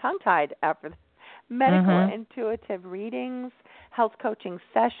 but I'm tongue-tied after this. Medical intuitive readings, health coaching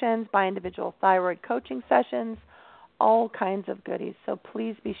sessions, bi-individual thyroid coaching sessions, all kinds of goodies. So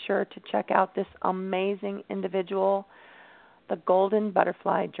please be sure to check out this amazing individual,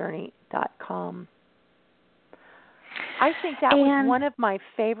 thegoldenbutterflyjourney.com. I think that was one of my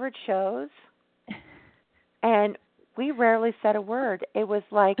favorite shows, and we rarely said a word. It was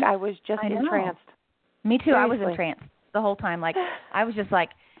like I was just entranced. Me too. Seriously. I was entranced the whole time. Like, I was just like,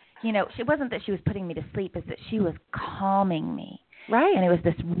 it wasn't that she was putting me to sleep, it's that she was calming me. Right. And it was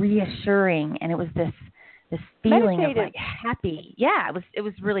this reassuring, and it was this feeling of like happy. Yeah, it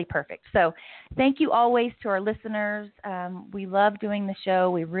was really perfect. So thank you always to our listeners. We love doing the show.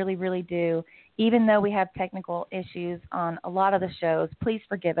 We really, really do. Even though we have technical issues on a lot of the shows, please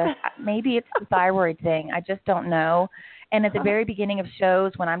forgive us. Maybe it's the thyroid thing. I just don't know. And at the very beginning of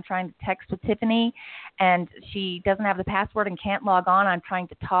shows, when I'm trying to text with Tiffany and she doesn't have the password and can't log on, I'm trying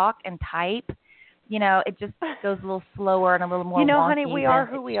to talk and type. It just goes a little slower and a little more wonky. Honey, we are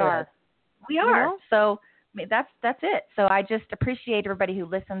who we are. We are. So that's it. So I just appreciate everybody who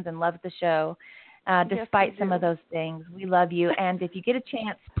listens and loves the show, despite some of those things. We love you. And if you get a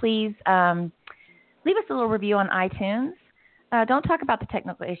chance, please leave us a little review on iTunes. Don't talk about the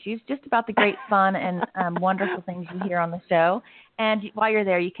technical issues, just about the great fun and wonderful things you hear on the show. And while you're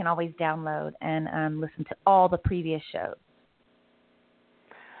there, you can always download and listen to all the previous shows.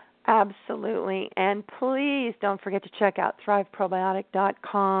 Absolutely. And please don't forget to check out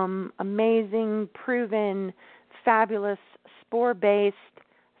thriveprobiotic.com. Amazing, proven, fabulous, spore-based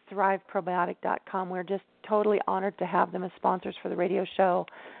thriveprobiotic.com. We're just totally honored to have them as sponsors for the radio show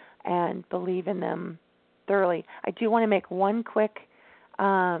and believe in them thoroughly. I do want to make one quick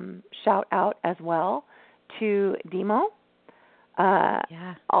shout out as well to Demo.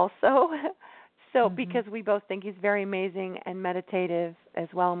 Also. So because we both think he's very amazing and meditative as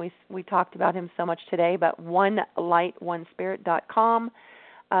well, and we talked about him so much today, but OneLightOneSpirit.com,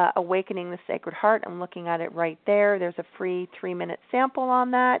 Awakening the Sacred Heart. I'm looking at it right there. There's a free 3-minute sample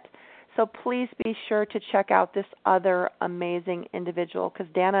on that. So please be sure to check out this other amazing individual, because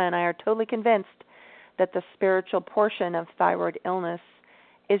Dana and I are totally convinced that the spiritual portion of thyroid illness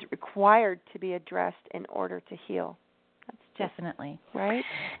is required to be addressed in order to heal. That's definitely right.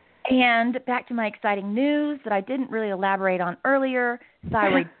 And back to my exciting news that I didn't really elaborate on earlier.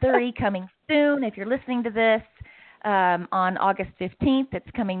 Thyroid 30 coming soon. If you're listening to this on August 15th,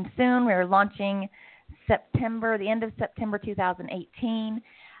 it's coming soon. We're launching the end of September 2018.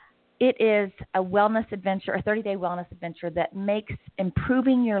 It is a wellness adventure, a 30-day wellness adventure that makes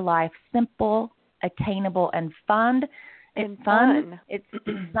improving your life simple, attainable, and fun. It's fun. It's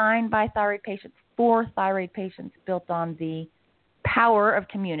designed by thyroid patients for thyroid patients, built on the power of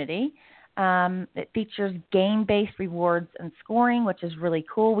community. It features game-based rewards and scoring, which is really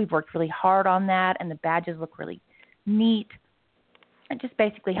cool. We've worked really hard on that, and the badges look really neat. It just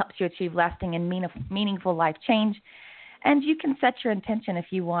basically helps you achieve lasting and meaningful life change. And you can set your intention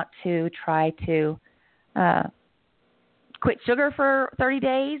if you want to try to quit sugar for 30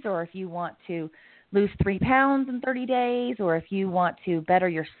 days, or if you want to lose 3 pounds in 30 days, or if you want to better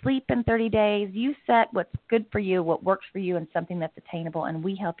your sleep in 30 days. You set what's good for you, what works for you, and something that's attainable, and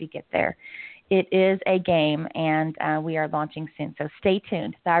we help you get there. It is a game, and we are launching soon. So stay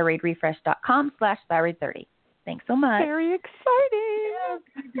tuned. thyroidrefresh.com/thyroid30. Thanks so much. Very exciting. Yeah,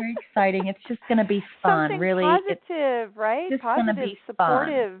 very exciting. It's just going to be fun. Something really positive, right? Just positive, be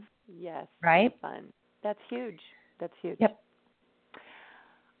supportive. Fun. Yes. Right? Fun. That's huge. Yep.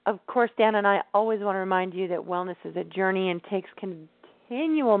 Of course, Dan and I always want to remind you that wellness is a journey and takes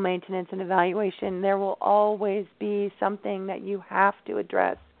continual maintenance and evaluation. There will always be something that you have to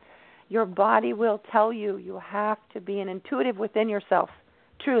address. Your body will tell you. You have to be an intuitive within yourself,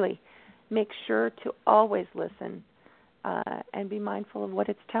 truly. Make sure to always listen and be mindful of what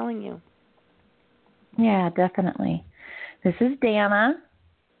it's telling you. Yeah, definitely. This is Dana.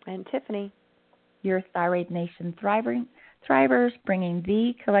 And Tiffany. Your Thyroid Nation Thrivers, bringing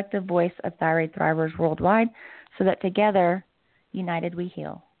the collective voice of thyroid thrivers worldwide so that together, united, we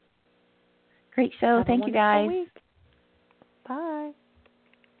heal. Great show. Thank you, guys. Week. Bye.